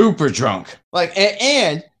 Super drunk. Like,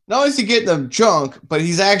 and not only is he getting them drunk, but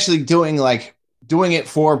he's actually doing it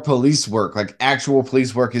for police work. Like actual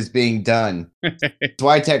police work is being done.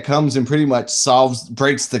 Switek comes and pretty much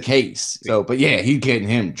breaks the case. So, but yeah, he's getting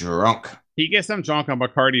him drunk. He gets them drunk on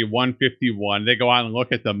Bacardi 151. They go out and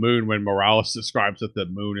look at the moon when Morales describes that the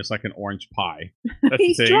moon is like an orange pie. That's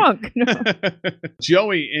He's drunk. No.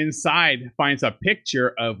 Joey inside finds a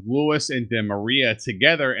picture of Lewis and De Maria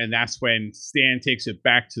together, and that's when Stan takes it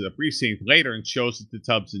back to the precinct later and shows it to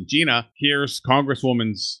Tubbs and Gina. Here's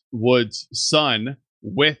Congresswoman Wood's son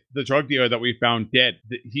with the drug dealer that we found dead.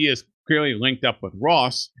 He is clearly linked up with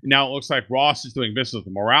Ross. Now it looks like Ross is doing business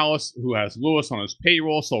with Morales, who has Lewis on his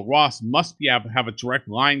payroll, so Ross must have a direct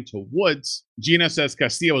line to Woods. Gina says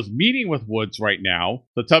Castillo is meeting with Woods right now.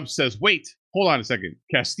 The Tubbs says, wait, hold on a second.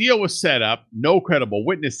 Castillo was set up, no credible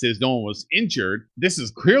witnesses, no one was injured. This is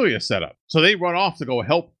clearly a setup. So they run off to go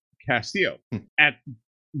help Castillo. At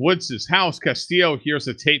Woods' house, Castillo hears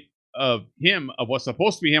a tape of what's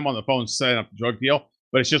supposed to be him on the phone setting up the drug deal,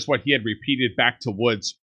 but it's just what he had repeated back to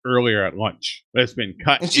Woods earlier at lunch. But it's been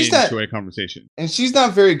cut into a conversation. And she's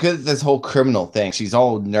not very good at this whole criminal thing. She's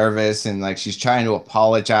all nervous and like she's trying to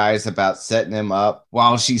apologize about setting him up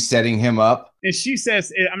while she's setting him up. And she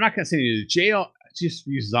says, I'm not going to send you to jail. Just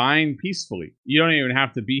resign peacefully. You don't even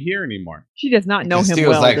have to be here anymore. She does not know him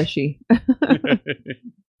well, does she?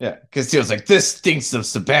 Yeah, Castillo's like, this stinks of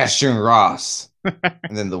Sebastian Ross.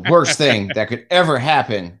 And then the worst thing that could ever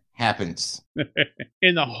happens.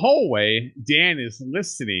 In the hallway, Dan is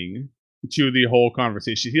listening to the whole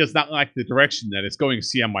conversation. He does not like the direction that it's going.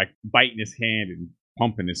 See him like biting his hand and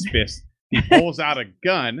pumping his fist. He pulls out a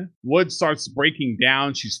gun. Wood starts breaking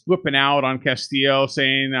down. She's flipping out on Castillo,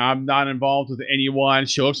 saying, I'm not involved with anyone.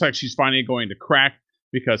 She looks like she's finally going to crack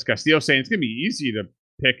because Castillo's saying it's going to be easy to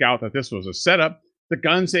pick out that this was a setup. The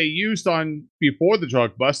guns they used before the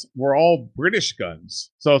drug bust were all British guns.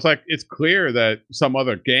 So it's clear that some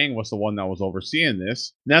other gang was the one that was overseeing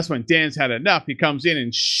this. And that's when Dan's had enough. He comes in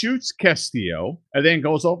and shoots Castillo and then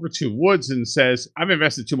goes over to Woods and says, I've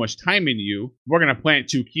invested too much time in you. We're going to plant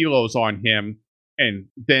 2 kilos on him and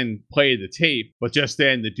then play the tape. But just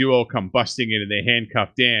then the duo come busting in and they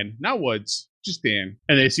handcuff Dan. Not Woods, just Dan.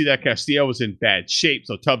 And they see that Castillo was in bad shape.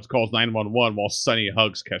 So Tubbs calls 911 while Sonny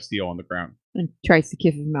hugs Castillo on the ground. And tries to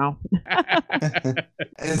kiss his mouth.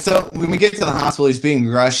 And so when we get to the hospital, he's being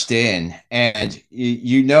rushed in. And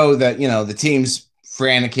you know that, the team's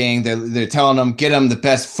franticking. They're telling him, get him the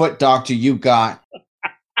best foot doctor you got.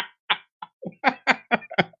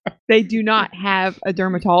 They do not have a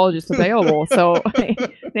dermatologist available, so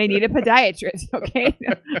they need a podiatrist, okay?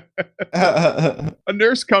 A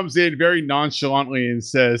nurse comes in very nonchalantly and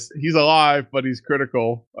says, he's alive, but he's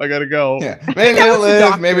critical. I gotta go. Yeah. Maybe he'll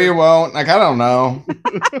live, maybe he won't. Like, I don't know.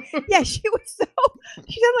 Yeah, she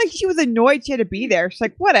sounded like she was annoyed she had to be there. She's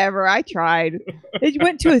like, whatever, I tried. It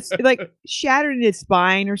went to shattered his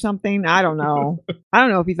spine or something. I don't know. I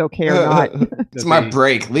don't know if he's okay or not. It's my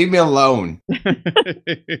break. Leave me alone.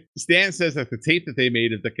 Stan says that the tape that they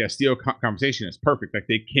made of the Castillo conversation is perfect. Like,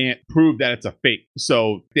 they can't prove that it's a fake.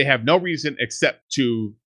 So they have no reason except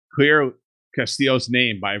to clear Castillo's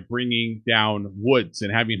name by bringing down Woods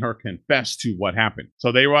and having her confess to what happened.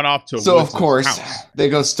 So they run off to So Woods' of course, house. They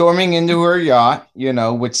go storming into her yacht,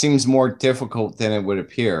 which seems more difficult than it would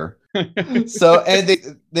appear. So,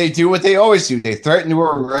 and they do what they always do. They threaten to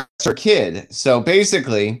arrest her kid. So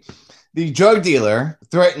basically, the drug dealer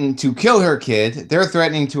threatened to kill her kid. They're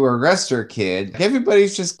threatening to arrest her kid.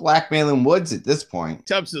 Everybody's just blackmailing Woods at this point.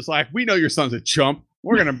 Tubbs is like, we know your son's a chump.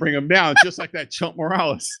 We're gonna bring him down just like that chump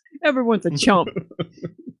Morales. Everyone's a chump.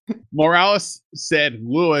 Morales said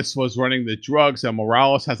Lewis was running the drugs, and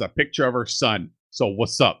Morales has a picture of her son. So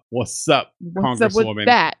what's up? What's up, What's up Congresswoman? with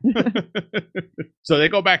that? So they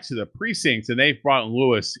go back to the precincts, and they brought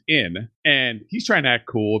Lewis in, and he's trying to act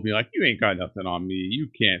cool, be like, "You ain't got nothing on me. You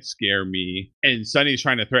can't scare me." And Sonny's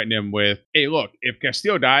trying to threaten him with, "Hey, look, if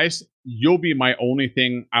Castillo dies, you'll be my only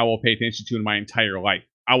thing I will pay attention to in my entire life.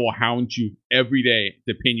 I will hound you every day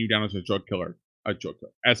to pin you down as a drug killer,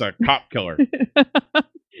 as a cop killer."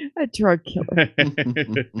 A drug killer.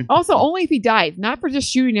 Also, only if he dies, not for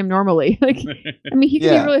just shooting him normally. Like, I mean, he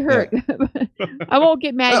can Yeah, be really hurt. I won't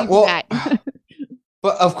get mad at you for that.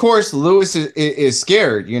 But of course, Lewis is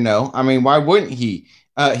scared. You know, I mean, why wouldn't he?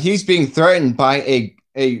 He's being threatened by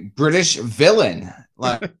a British villain.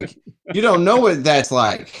 Like, you don't know what that's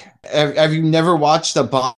like. Have you never watched a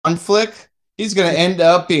Bond flick? He's gonna end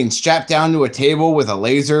up being strapped down to a table with a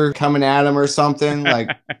laser coming at him or something. Like,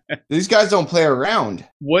 these guys don't play around.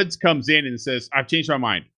 Woods comes in and says, "I've changed my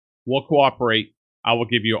mind. We'll cooperate. I will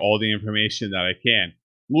give you all the information that I can."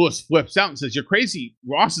 Lewis flips out and says, "You're crazy.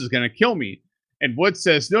 Ross is going to kill me." And Woods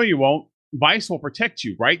says, "No, you won't. Vice will protect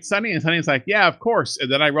you, right, Sonny?" And Sonny's like, "Yeah, of course."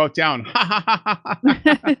 And then I wrote down, "Ha ha ha ha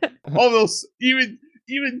ha." All those, even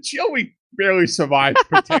Joey barely survived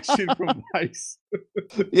protection from Vice.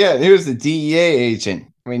 Yeah, he was the DEA agent.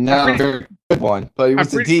 I mean, not a very good one, but he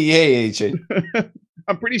was the DEA agent.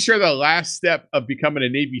 I'm pretty sure the last step of becoming a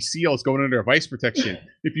Navy SEAL is going under Vice protection.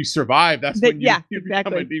 If you survive, that's when you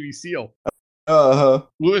become a Navy SEAL.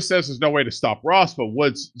 Lewis says there's no way to stop Ross, but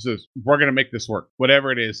Woods says, "We're going to make this work.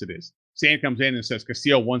 Whatever it is, it is." Sand comes in and says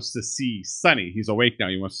Castillo wants to see Sonny. He's awake now.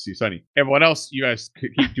 He wants to see Sonny. Everyone else, you guys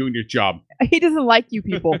keep doing your job. He doesn't like you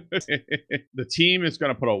people. The team is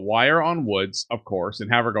going to put a wire on Woods, of course,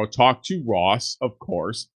 and have her go talk to Ross, of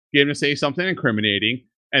course, get him to say something incriminating,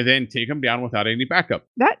 and then take him down without any backup.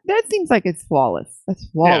 That seems like it's flawless. That's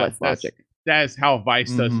flawless logic. That is how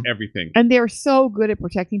Vice does everything. And they're so good at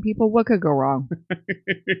protecting people. What could go wrong?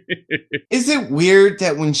 Is it weird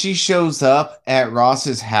that when she shows up at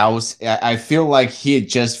Ross's house, I feel like he had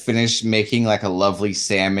just finished making like a lovely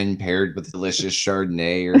salmon paired with delicious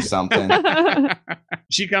Chardonnay or something?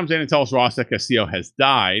 She comes in and tells Ross that Castillo has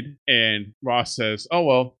died. And Ross says, "Oh,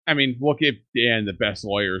 well, I mean, we'll give Dan the best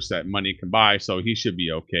lawyers that money can buy, so he should be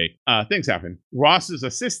okay." Things happen. Ross's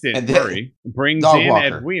assistant, Murray, brings in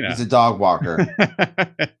Edwina. He's a dog walker.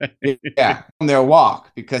 Yeah, on their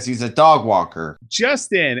walk because he's a dog walker. Just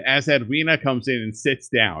then, as Edwina comes in and sits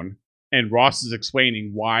down, and Ross is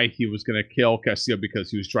explaining why he was going to kill Castillo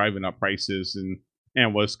because he was driving up prices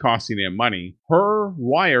and was costing him money, her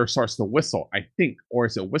wire starts to whistle, I think. Or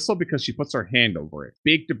is it whistle because she puts her hand over it?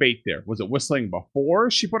 Big debate there. Was it whistling before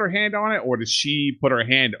she put her hand on it, or did she put her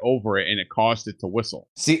hand over it and it caused it to whistle?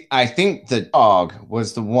 See, I think the dog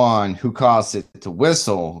was the one who caused it to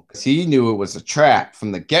whistle because he knew it was a trap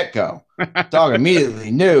from the get-go. Dog immediately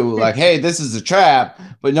knew, like, hey, this is a trap,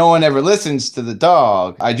 but no one ever listens to the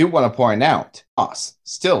dog. I do want to point out, Ross,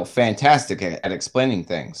 still fantastic at explaining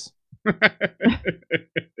things.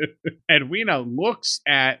 Edwina looks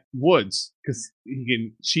at Woods because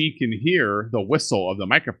she can hear the whistle of the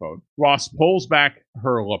microphone. Ross pulls back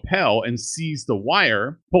her lapel and sees the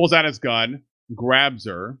wire, pulls out his gun, grabs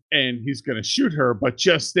her, and he's going to shoot her. But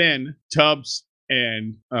just then, Tubbs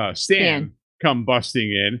and Stan come busting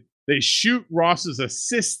in. They shoot Ross's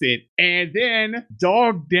assistant and then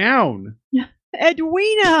dog down.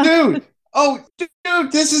 Edwina! Dude! Oh,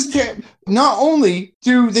 dude, this is not only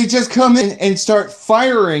do they just come in and start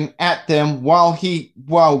firing at them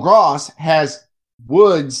while Ross has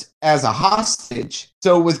Woods as a hostage.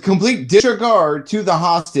 So with complete disregard to the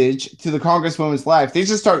hostage, to the Congresswoman's life, they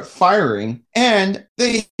just start firing and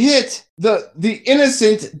they hit the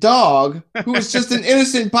innocent dog who was just an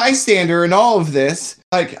innocent bystander in all of this.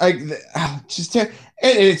 And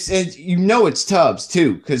you know it's Tubbs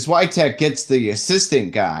too, because Witek gets the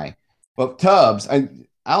assistant guy. But Tubbs, I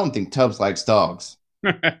don't think Tubbs likes dogs.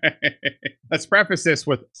 Let's preface this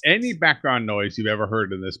with any background noise you've ever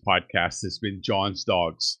heard in this podcast has been John's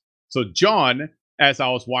dogs. So John, as I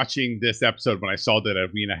was watching this episode, when I saw that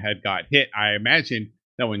Edwina had got hit, I imagined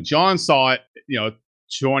that when John saw it,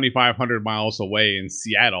 2,500 miles away in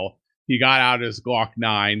Seattle, he got out his Glock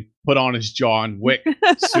 9, put on his John Wick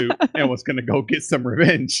suit, and was going to go get some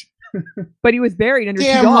revenge. But he was buried under two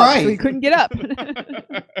dogs, so he couldn't get up.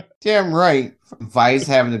 Damn right. Vice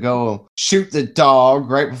having to go shoot the dog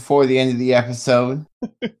right before the end of the episode.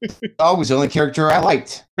 The dog was the only character I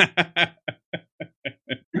liked.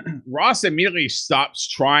 Ross immediately stops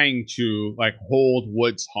trying to hold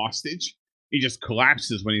Woods hostage He just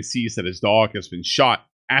collapses when he sees that his dog has been shot,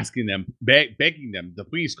 asking them, begging them to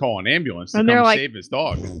please call an ambulance to And they're come like- save his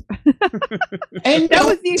dog. And That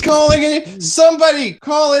was the- calling it. Somebody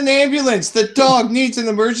call an ambulance. The dog needs an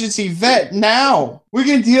emergency vet now. We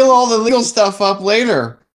can deal all the legal stuff up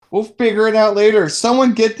later. We'll figure it out later.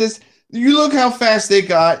 Someone get this. You look how fast they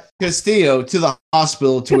got Castillo to the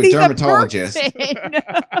hospital to a He's dermatologist. person.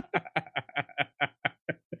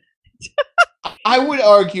 I would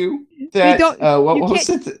argue that don't- what you was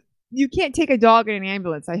can't- it? You can't take a dog in an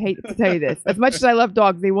ambulance. I hate to tell you this. As much as I love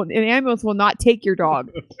dogs, an ambulance will not take your dog.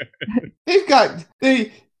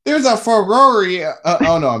 There's a Ferrari.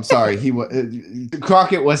 Oh no, I'm sorry.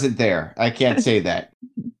 Crockett wasn't there. I can't say that.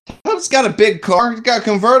 He's got a big car. He's got a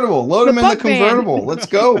convertible. Load him in the bug van. convertible. Let's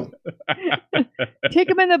go. Take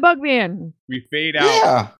him in the bug van. We fade out,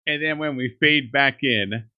 Yeah. and then when we fade back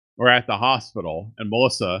in, we're at the hospital, and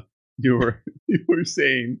Melissa, you were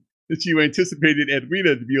saying that you anticipated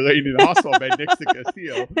Edwina to be laying in the hospital bed next to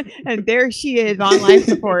Castillo. And there she is on life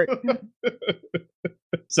support.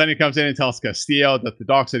 Sonny comes in and tells Castillo that the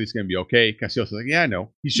doc said he's going to be okay. Castillo says, yeah, I know.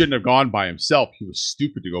 He shouldn't have gone by himself. He was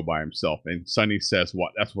stupid to go by himself. And Sonny says,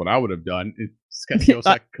 what? That's what I would have done. And Castillo's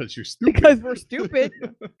like, because you're stupid. Because we're stupid.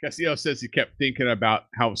 Castillo says he kept thinking about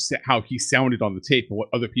how he sounded on the tape and what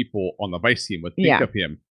other people on the Vice team would think Yeah. of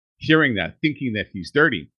him, hearing that, thinking that he's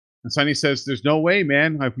dirty. And Sonny says, there's no way,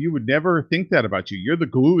 man. Like, we would never think that about you. You're the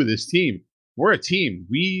glue of this team. We're a team.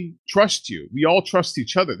 We trust you. We all trust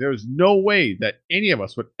each other. There's no way that any of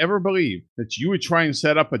us would ever believe that you would try and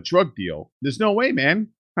set up a drug deal. There's no way, man.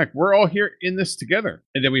 Like, we're all here in this together.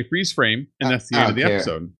 And then we freeze frame, and that's the end of the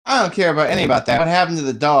episode. I don't care about any about that. What happened to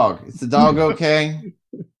the dog? Is the dog okay?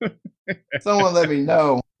 Someone let me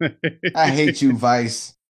know. I hate you,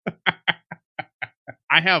 Vice.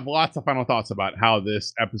 I have lots of final thoughts about how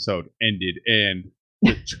this episode ended and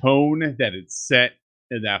the tone that it set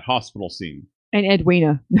in that hospital scene. And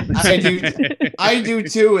Edwina. I do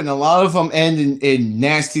too, and a lot of them end in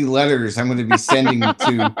nasty letters I'm going to be sending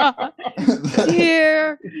to.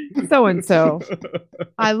 Dear so and so,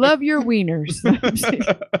 I love your wieners.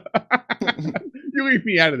 You leave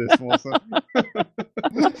me out of this, Melissa.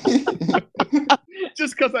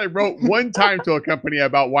 Just because I wrote one time to a company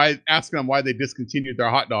about asking them why they discontinued their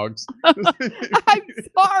hot dogs. I'm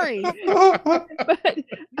sorry, but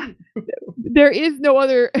there is no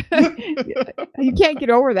other. You can't get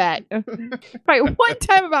over that. Right, one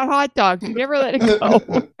time about hot dogs, you never let it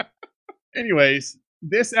go. Anyways,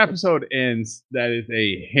 this episode ends. That is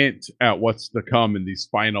a hint at what's to come in these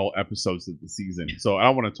final episodes of the season. So I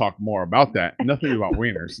don't want to talk more about that. Nothing about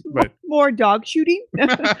wieners, but More dog shooting.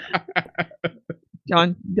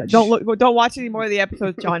 John, don't watch any more of the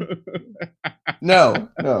episodes, John. No.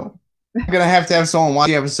 I'm going to have someone watch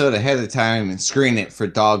the episode ahead of time and screen it for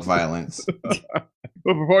dog violence.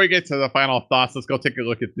 But before we get to the final thoughts, let's go take a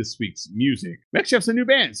look at this week's music. We actually have some new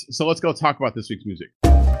bands, so let's go talk about this week's music.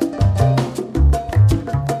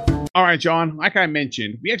 All right, John, like I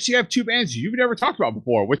mentioned, we actually have two bands you've never talked about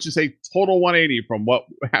before, which is a total 180 from what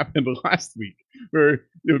happened last week, where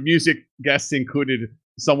the music guests included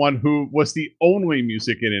someone who was the only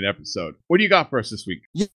music in an episode. What do you got for us this week?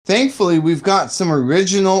 Yeah, thankfully, we've got some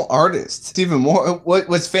original artists. Even more,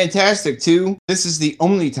 what's fantastic too, this is the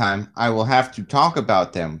only time I will have to talk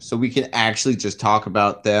about them. So we can actually just talk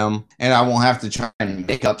about them and I won't have to try and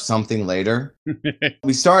make up something later.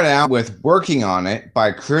 We start out with Working on It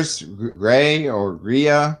by Chris Rea or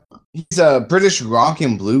Rhea. He's a British rock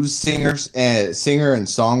and blues singer and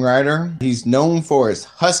songwriter. He's known for his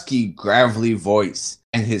husky, gravelly voice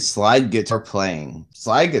and his slide guitar playing.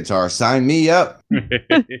 Slide guitar, sign me up.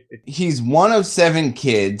 He's one of 7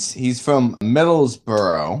 kids. He's from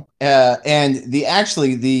Middlesbrough. And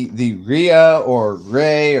the Rhea or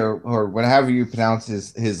Ray or whatever you pronounce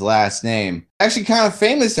his last name, actually kind of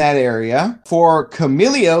famous in that area for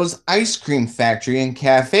Camilio's ice cream factory and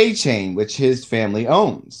cafe chain, which his family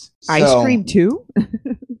owns. Ice cream too?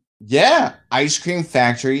 Yeah, ice cream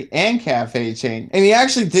factory and cafe chain. And he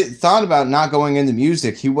actually thought about not going into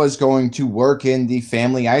music. He was going to work in the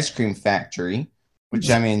family ice cream factory, which,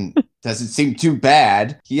 I mean, doesn't seem too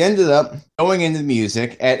bad. He ended up going into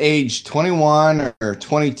music. At age 21 or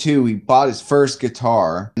 22, he bought his first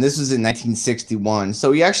guitar. And this was in 1961.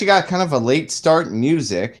 So he actually got kind of a late start in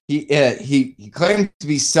music. He claimed to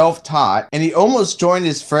be self-taught. And he almost joined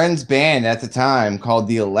his friend's band at the time called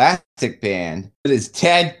the Elastic Band. But his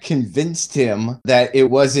dad convinced him that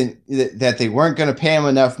that they weren't going to pay him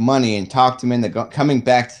enough money and talked him into coming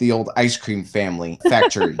back to the old ice cream family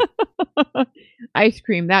factory. Ice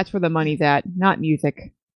cream, that's where the money's at, not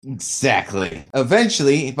music. Exactly.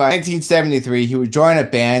 Eventually, by 1973, he would join a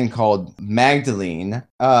band called Magdalene,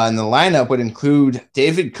 and the lineup would include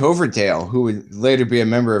David Coverdale, who would later be a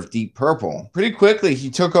member of Deep Purple. Pretty quickly, he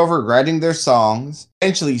took over writing their songs,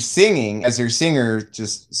 eventually singing, as their singer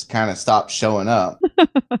just kind of stopped showing up.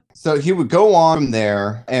 So he would go on from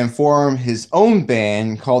there and form his own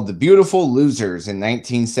band called the Beautiful Losers in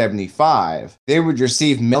 1975. They would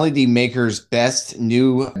receive Melody Maker's Best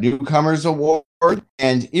Newcomers Award.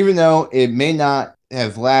 And even though it may not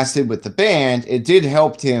have lasted with the band, it did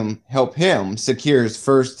help him secure his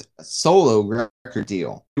first solo record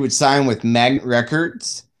deal. He would sign with Magnet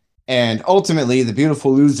Records, and ultimately the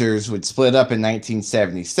Beautiful Losers would split up in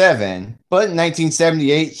 1977. But in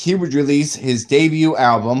 1978, he would release his debut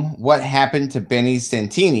album, What Happened to Benny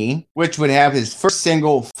Santini, which would have his first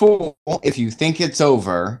single, Fool If You Think It's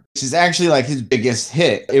Over, which is actually like his biggest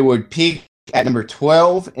hit. It would peak at number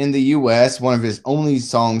 12 in the US, one of his only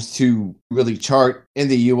songs to really chart in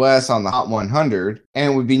the US on the Hot 100,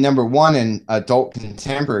 and would be number 1 in adult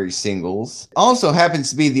contemporary singles. Also happens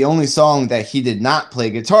to be the only song that he did not play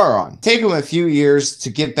guitar on. Take him a few years to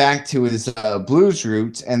get back to his blues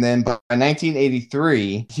roots, and then by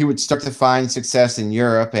 1983, he would start to find success in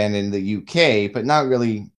Europe and in the UK, but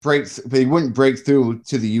he wouldn't break through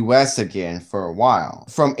to the US again for a while.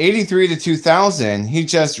 From 83 to 2000, he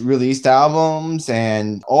just released albums,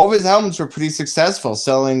 and all of his albums were pretty successful,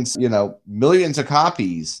 selling, millions of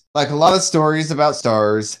copies. Like a lot of stories about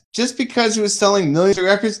stars, just because he was selling millions of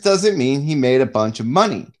records doesn't mean he made a bunch of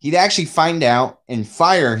money. He'd actually find out and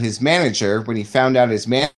fire his manager when he found out his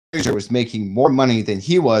manager was making more money than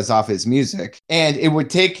he was off his music. And it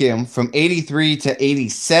would take him from 83 to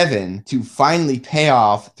 87 to finally pay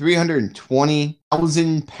off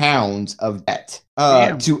 320,000 pounds of debt.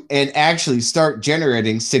 And actually start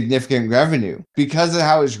generating significant revenue. Because of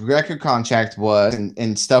how his record contract was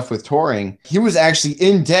and stuff with touring, he was actually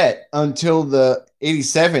in debt until the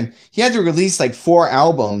 87. He had to release like 4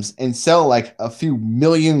 albums and sell like a few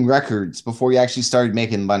million records before he actually started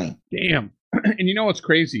making money. Damn. And you know what's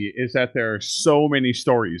crazy is that there are so many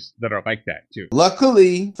stories that are like that too.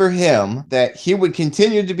 Luckily for him, that he would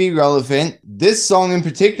continue to be relevant. This song in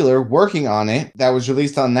particular, Working on It, that was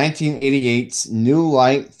released on 1988's New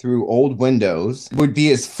Light Through Old Windows, would be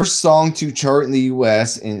his first song to chart in the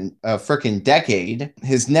US in a freaking decade.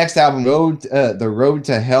 His next album, The Road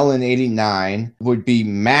to Hell in 89, would be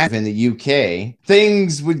massive in the UK.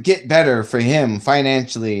 Things would get better for him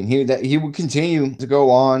financially, and he would continue to go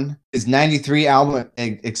on. His 93 album,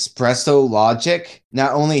 Espresso Logic,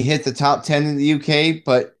 not only hit the top 10 in the UK,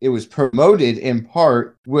 but it was promoted in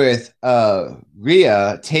part with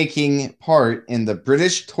Rhea taking part in the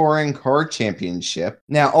British Touring Car Championship.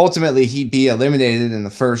 Now, ultimately, he'd be eliminated in the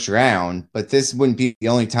first round, but this wouldn't be the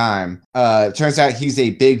only time. It turns out he's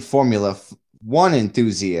a big Formula One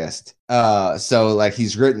enthusiast. So like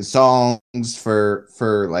he's written songs for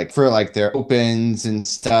their opens and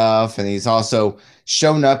stuff, and he's also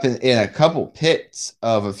shown up in a couple pits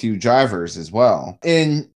of a few drivers as well.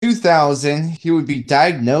 In 2000, he would be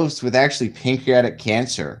diagnosed with actually pancreatic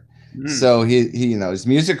cancer. So he his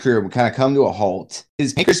music career would kind of come to a halt.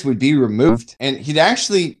 His pancreas would be removed, and he'd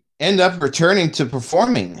actually end up returning to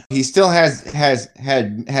performing. He still has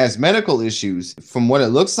medical issues. From what it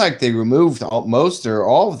looks like, they removed most or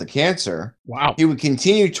all of the cancer. Wow. He would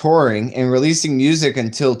continue touring and releasing music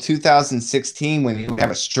until 2016 when he would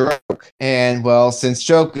have a stroke. And well, since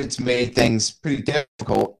stroke, it's made things pretty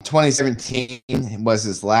difficult. 2017 was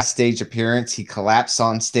his last stage appearance. He collapsed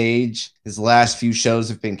on stage. His last few shows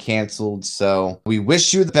have been canceled. So we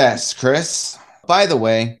wish you the best, Chris. By the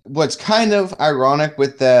way, what's kind of ironic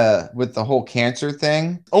with the whole cancer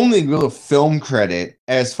thing, only real film credit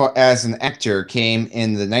as far as an actor came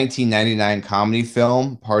in the 1999 comedy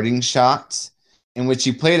film Parting Shots, in which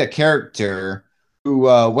he played a character who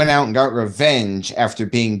went out and got revenge after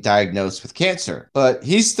being diagnosed with cancer. But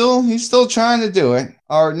he's still trying to do it.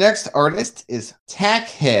 Our next artist is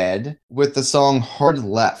Tackhead with the song Hard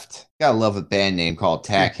Left. Gotta love a band name called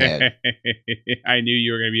Tackhead. I knew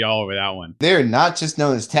you were going to be all over that one. They're not just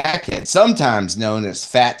known as Tackhead, sometimes known as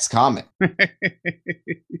Fats Comet.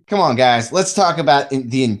 Come on, guys. Let's talk about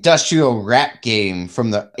the industrial rap game from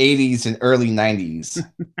the 80s and early 90s.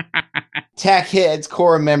 Tackhead's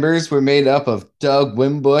core members were made up of Doug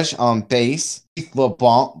Wimbush on bass, Keith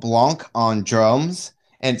LeBlanc on drums,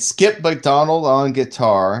 and Skip McDonald on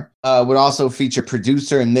guitar. Would also feature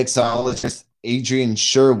producer and mixologist Adrian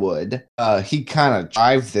Sherwood. He kind of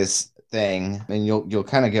drive this thing, and you'll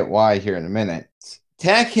kind of get why here in a minute.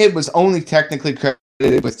 Tackhead was only technically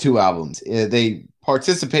credited with 2 albums. They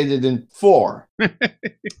participated in 4.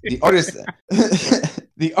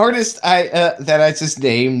 The The artists that I just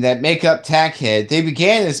named that make up Tackhead, they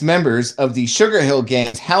began as members of the Sugar Hill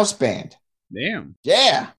Gang's house band. Damn.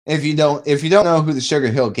 Yeah. If you don't know who the Sugar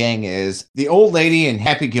Hill Gang is, the old lady in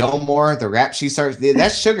Happy Gilmore, the rap she starts,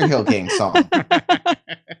 that's Sugar Hill Gang song.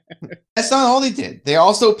 That's not all they did. They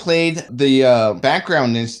also played the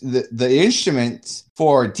background, the instruments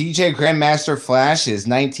for DJ Grandmaster Flash's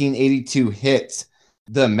 1982 hits,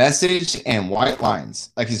 The Message and White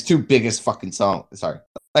Lines. Like his two biggest fucking songs. Sorry.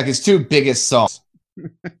 Like his two biggest songs.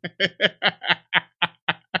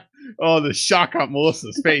 Oh, the shock on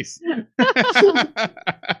Melissa's face.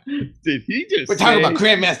 Did he just We're talking about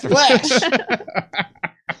Grandmaster Flash.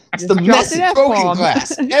 It's the dropped an message, broken F-bomb.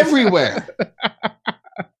 glass everywhere.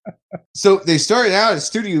 So they started out as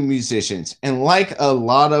studio musicians, and like a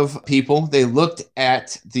lot of people, they looked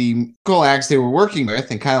at the musical acts they were working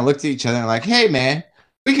with and kind of looked at each other and like, hey, man,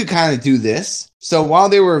 we could kind of do this. So while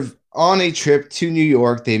they were on a trip to New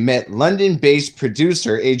York, they met London-based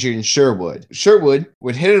producer Adrian Sherwood. Sherwood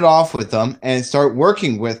would hit it off with them and start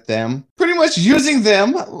working with them, pretty much using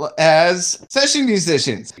them as session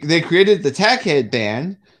musicians. They created the Tackhead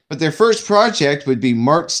Band, but their first project would be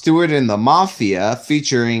Mark Stewart and the Mafia,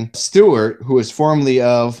 featuring Stewart, who was formerly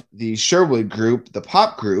of the Sherwood group, the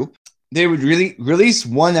pop group. They would release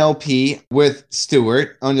one LP with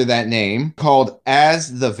Stewart under that name called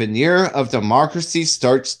As the Veneer of Democracy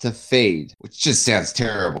Starts to Fade, which just sounds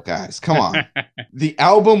terrible, guys. Come on. The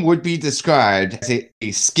album would be described as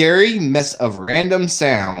a scary mess of random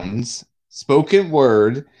sounds, spoken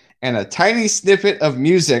word, and a tiny snippet of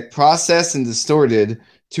music processed and distorted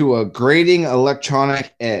to a grating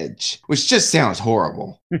electronic edge, which just sounds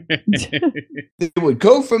horrible. They would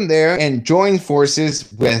go from there and join forces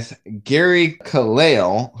with Gary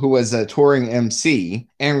Kalale, who was a touring MC,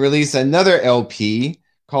 and release another LP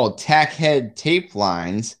called Tackhead Tape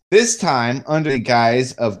Lines, this time under the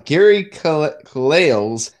guise of Gary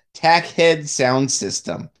Kalale's Tackhead sound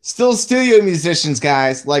system. Still studio musicians,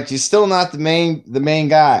 guys. Like, you're still not the main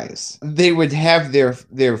guys. They would have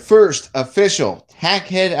their first official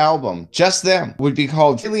Tackhead album, just them, would be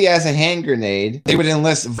called Really as a Hand Grenade. They would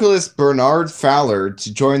enlist vocalist Bernard Fowler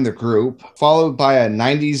to join the group, followed by a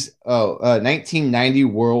 1990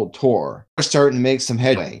 world tour. We're starting to make some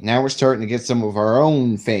headway. Now we're starting to get some of our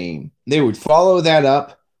own fame. They would follow that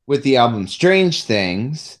up with the album Strange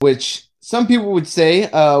Things, which some people would say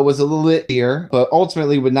was a little bit here, but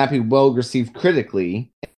ultimately would not be well received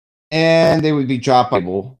critically. And they would be dropped by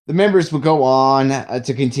label. The members would go on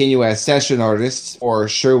to continue as session artists for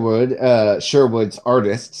Sherwood's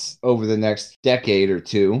artists over the next decade or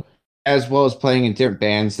two, as well as playing in different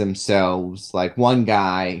bands themselves. Like, one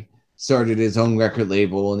guy started his own record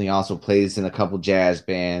label, and he also plays in a couple jazz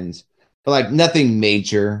bands. But like nothing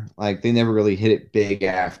major. Like, they never really hit it big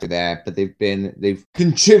after that, but they've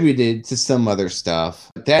contributed to some other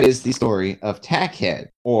stuff. But that is the story of Tackhead,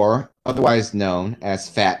 or otherwise known as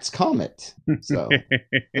Fats Comet. So,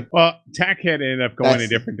 well, Tackhead ended up going a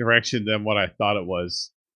different direction than what I thought it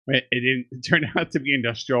was. It didn't turn out to be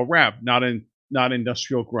industrial rap, not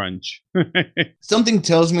industrial grunge. Something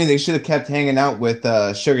tells me they should have kept hanging out with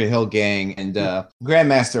Sugar Hill Gang and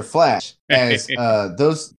Grandmaster Flash, as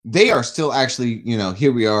they are still actually,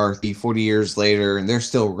 here we are 40 years later, and they're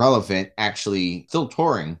still relevant, actually still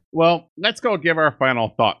touring. Well, let's go give our final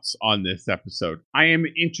thoughts on this episode. I am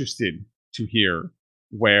interested to hear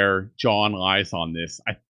where John lies on this.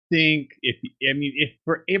 I think if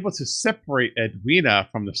we're able to separate Edwina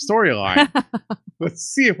from the storyline, let's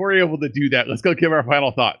see if we're able to do that. Let's go give our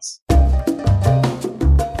final thoughts.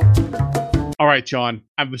 All right, John.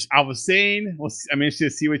 I was saying, I'm interested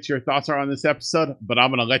to see what your thoughts are on this episode, but I'm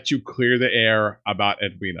going to let you clear the air about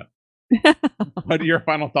Edwina. What are your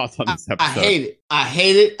final thoughts on this episode? I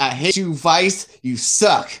hate it. I hate you, Vice. You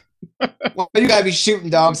suck. Well, you gotta be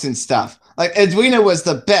shooting dogs and stuff. Like, Edwina was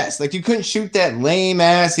the best. Like, you couldn't shoot that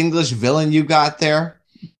lame-ass English villain you got there.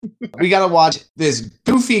 We gotta watch this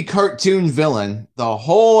goofy cartoon villain the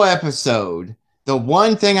whole episode. The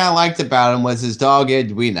one thing I liked about him was his dog,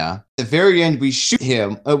 Edwina. At the very end, we shoot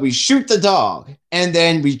him. We shoot the dog. And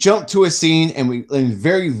then we jump to a scene, and in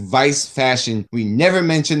very Vice fashion, we never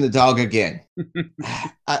mention the dog again.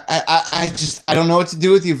 I don't know what to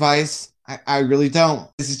do with you, Vice. I really don't.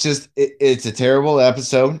 This is just, it's a terrible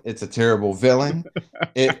episode. It's a terrible villain.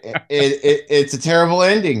 It's a terrible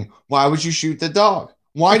ending. Why would you shoot the dog?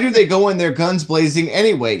 Why do they go in there guns blazing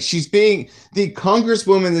anyway? She's the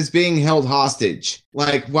congresswoman is being held hostage.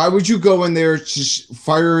 Like, why would you go in there just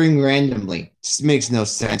firing randomly? Just makes no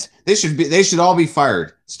sense. They should all be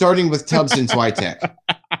fired, starting with Tubbs and Switek.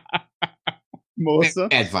 Melissa?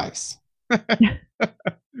 Advice.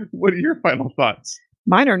 What are your final thoughts?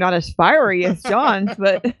 Mine are not as fiery as John's,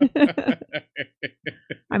 but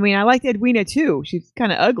I mean, I liked Edwina too. She's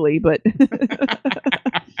kind of ugly, but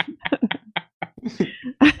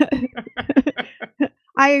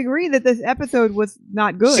I agree that this episode was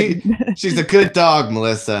not good. She's a good dog,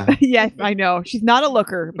 Melissa. Yes, I know. She's not a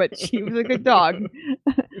looker, but she was a good dog.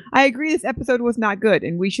 I agree this episode was not good,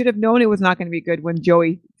 and we should have known it was not going to be good when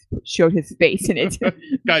Joey showed his face in it.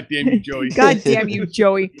 God damn you, Joey. God damn you,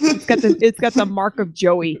 Joey. It's got the mark of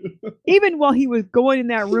Joey. Even while he was going in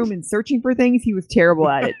that room and searching for things, he was terrible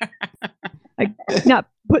at it. Like not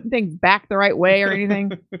putting things back the right way or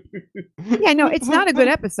anything. Yeah, no, it's not a good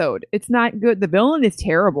episode. It's not good. The villain is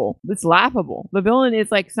terrible. It's laughable. The villain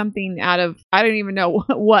is like something out of, I don't even know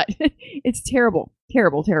what. It's terrible.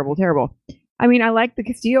 Terrible, terrible, terrible. I mean, I like the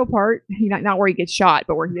Castillo part. Not where he gets shot,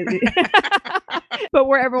 but where but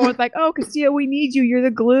where everyone's like, "Oh, Castillo, we need you. You're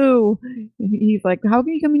the glue." And he's like, "How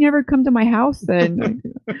can you never come to my house then?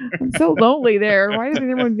 I'm so lonely there. Why doesn't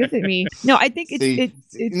everyone visit me?" No, I think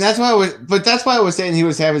it's and that's why I was saying he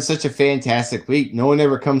was having such a fantastic week. No one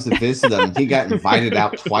ever comes to visit him. He got invited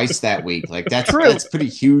out twice that week. Like that's pretty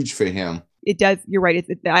huge for him. It does. You're right.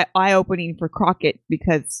 It's eye-opening for Crockett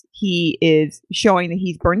because he is showing that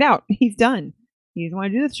he's burned out. He's done. He doesn't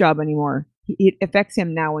want to do this job anymore. It affects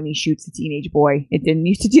him now when he shoots a teenage boy. It didn't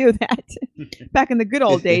used to do that back in the good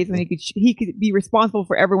old days when he could be responsible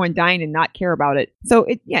for everyone dying and not care about it. So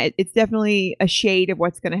it's definitely a shade of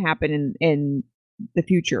what's going to happen in the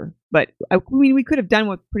future. But I mean, we could have done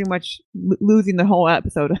with pretty much losing the whole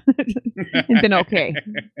episode and been okay.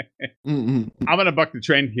 Mm-hmm. I'm going to buck the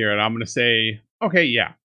trend here and I'm going to say, okay,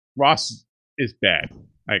 yeah, Ross is bad.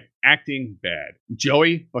 Like acting bad.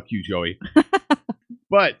 Joey, fuck you, Joey.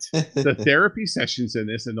 But the therapy sessions in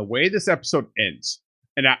this and the way this episode ends,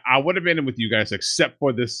 and I would have been with you guys except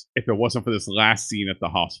for this if it wasn't for this last scene at the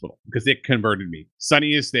hospital because it converted me.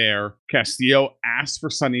 Sonny is there. Castillo asks for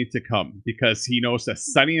Sonny to come because he knows that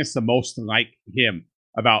Sonny is the most like him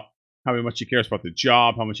about how much he cares about the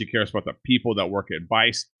job, how much he cares about the people that work at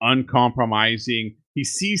Vice, uncompromising. He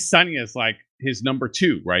sees Sonny as like his number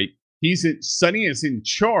two, right? Sonny is in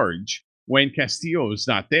charge when Castillo is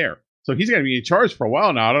not there. So he's going to be in charge for a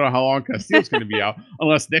while now. I don't know how long Castillo's going to be out,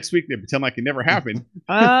 unless next week they pretend like it never happened.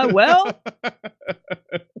 Well,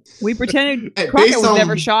 we pretended Crockett was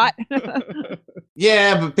never shot.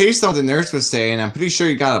 Yeah, but based on what the nurse was saying, I'm pretty sure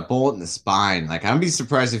he got a bullet in the spine. Like, I'd be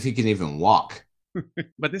surprised if he can even walk.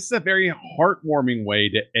 But this is a very heartwarming way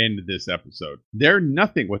to end this episode. They're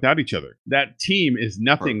nothing without each other. That team is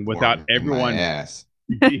nothing without everyone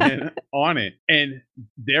being on it. And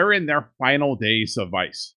they're in their final days of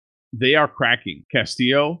Vice. They are cracking.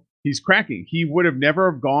 Castillo, he's cracking. He would have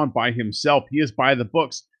never gone by himself. He is by the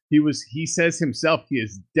books. He says himself he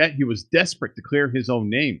was desperate to clear his own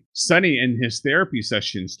name. Sonny in his therapy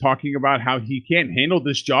sessions talking about how he can't handle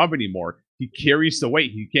this job anymore. He carries the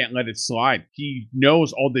weight. He can't let it slide. He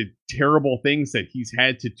knows all the terrible things that he's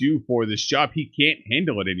had to do for this job. He can't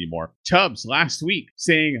handle it anymore. Tubbs last week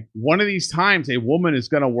saying, one of these times a woman is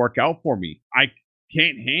going to work out for me. I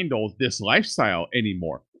can't handle this lifestyle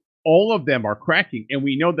anymore. All of them are cracking. And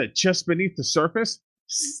we know that just beneath the surface,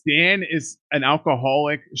 Stan is an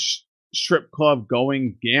alcoholic, strip club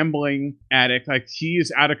going, gambling addict. Like he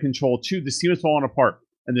is out of control too. This team is falling apart.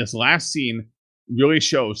 And this last scene really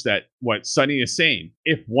shows that what Sonny is saying,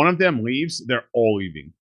 if one of them leaves, they're all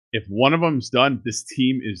leaving. If one of them's done, this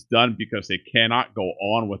team is done because they cannot go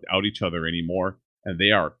on without each other anymore. And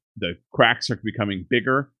the cracks are becoming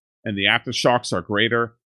bigger and the aftershocks are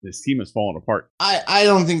greater. This team is falling apart. I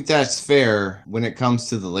don't think that's fair when it comes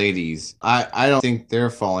to the ladies. I don't think they're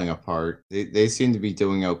falling apart. They seem to be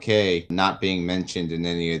doing okay, not being mentioned in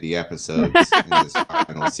any of the episodes in this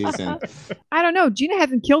final season. I don't know. Gina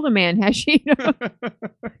hasn't killed a man, has she?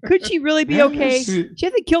 Could she really be okay? She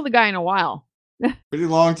hasn't killed a guy in a while. Pretty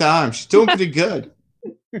long time. She's doing pretty good.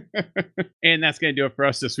 And that's going to do it for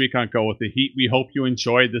us this week on Go With The Heat. We hope you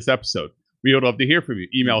enjoyed this episode. We would love to hear from you.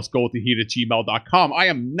 Email us gowiththeheat@gmail.com. I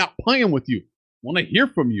am not playing with you. I want to hear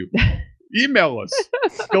from you. Email us.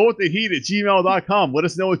 gowiththeheat@gmail.com. Let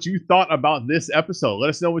us know what you thought about this episode. Let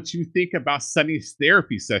us know what you think about Sonny's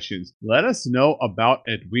therapy sessions. Let us know about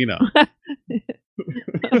Edwina.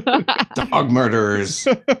 Dog murderers.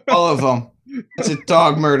 All of them. It's a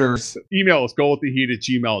dog murderers. Email us,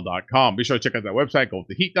 gowiththeheat@gmail.com. Be sure to check out that website,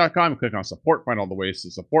 gowiththeheat.com. Click on support, find all the ways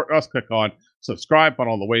to support us. Click on subscribe, find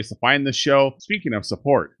all the ways to find the show. Speaking of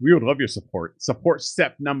support, we would love your support. Support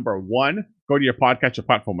step number 1, go to your podcatcher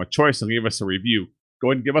platform of choice and leave us a review. Go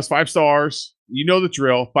ahead and give us 5 stars. You know the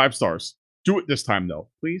drill, 5 stars. Do it this time, though,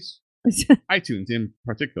 please. iTunes in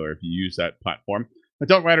particular, if you use that platform. But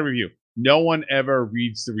don't write a review. no one ever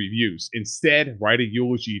reads the reviews. Instead, write a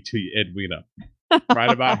eulogy to Edwina.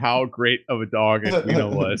 Write about how great of a dog Edwina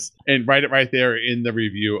was, and write it right there in the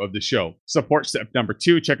review of the show. Support step number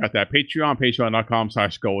 2, check out that Patreon,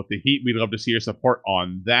 patreon.com/GoWithTheHeat. We'd love to see your support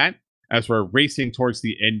on that as we're racing towards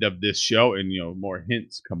the end of this show, and more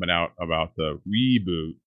hints coming out about the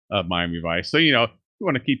reboot of Miami Vice. So you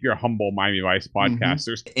want to keep your humble Miami Vice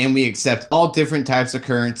podcasters. And we accept all different types of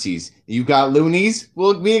currencies. You got loonies?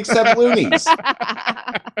 Well, we accept loonies.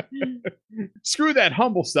 Screw that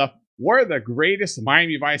humble stuff. We're the greatest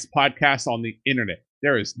Miami Vice podcast on the internet.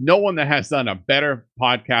 There is no one that has done a better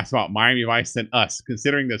podcast about Miami Vice than us,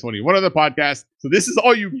 considering there's only one other podcast. So this is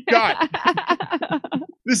all you got.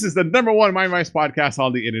 This is the number 1 Miami Vice podcast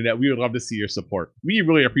on the internet. We would love to see your support. We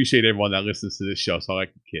really appreciate everyone that listens to this show. So like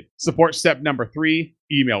a kid. Support step number 3,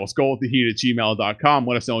 email us, gowiththeheat@gmail.com.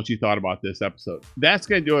 Let us know what you thought about this episode. That's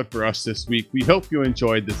going to do it for us this week. We hope you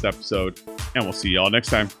enjoyed this episode, and we'll see y'all next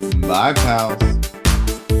time. Bye, pals.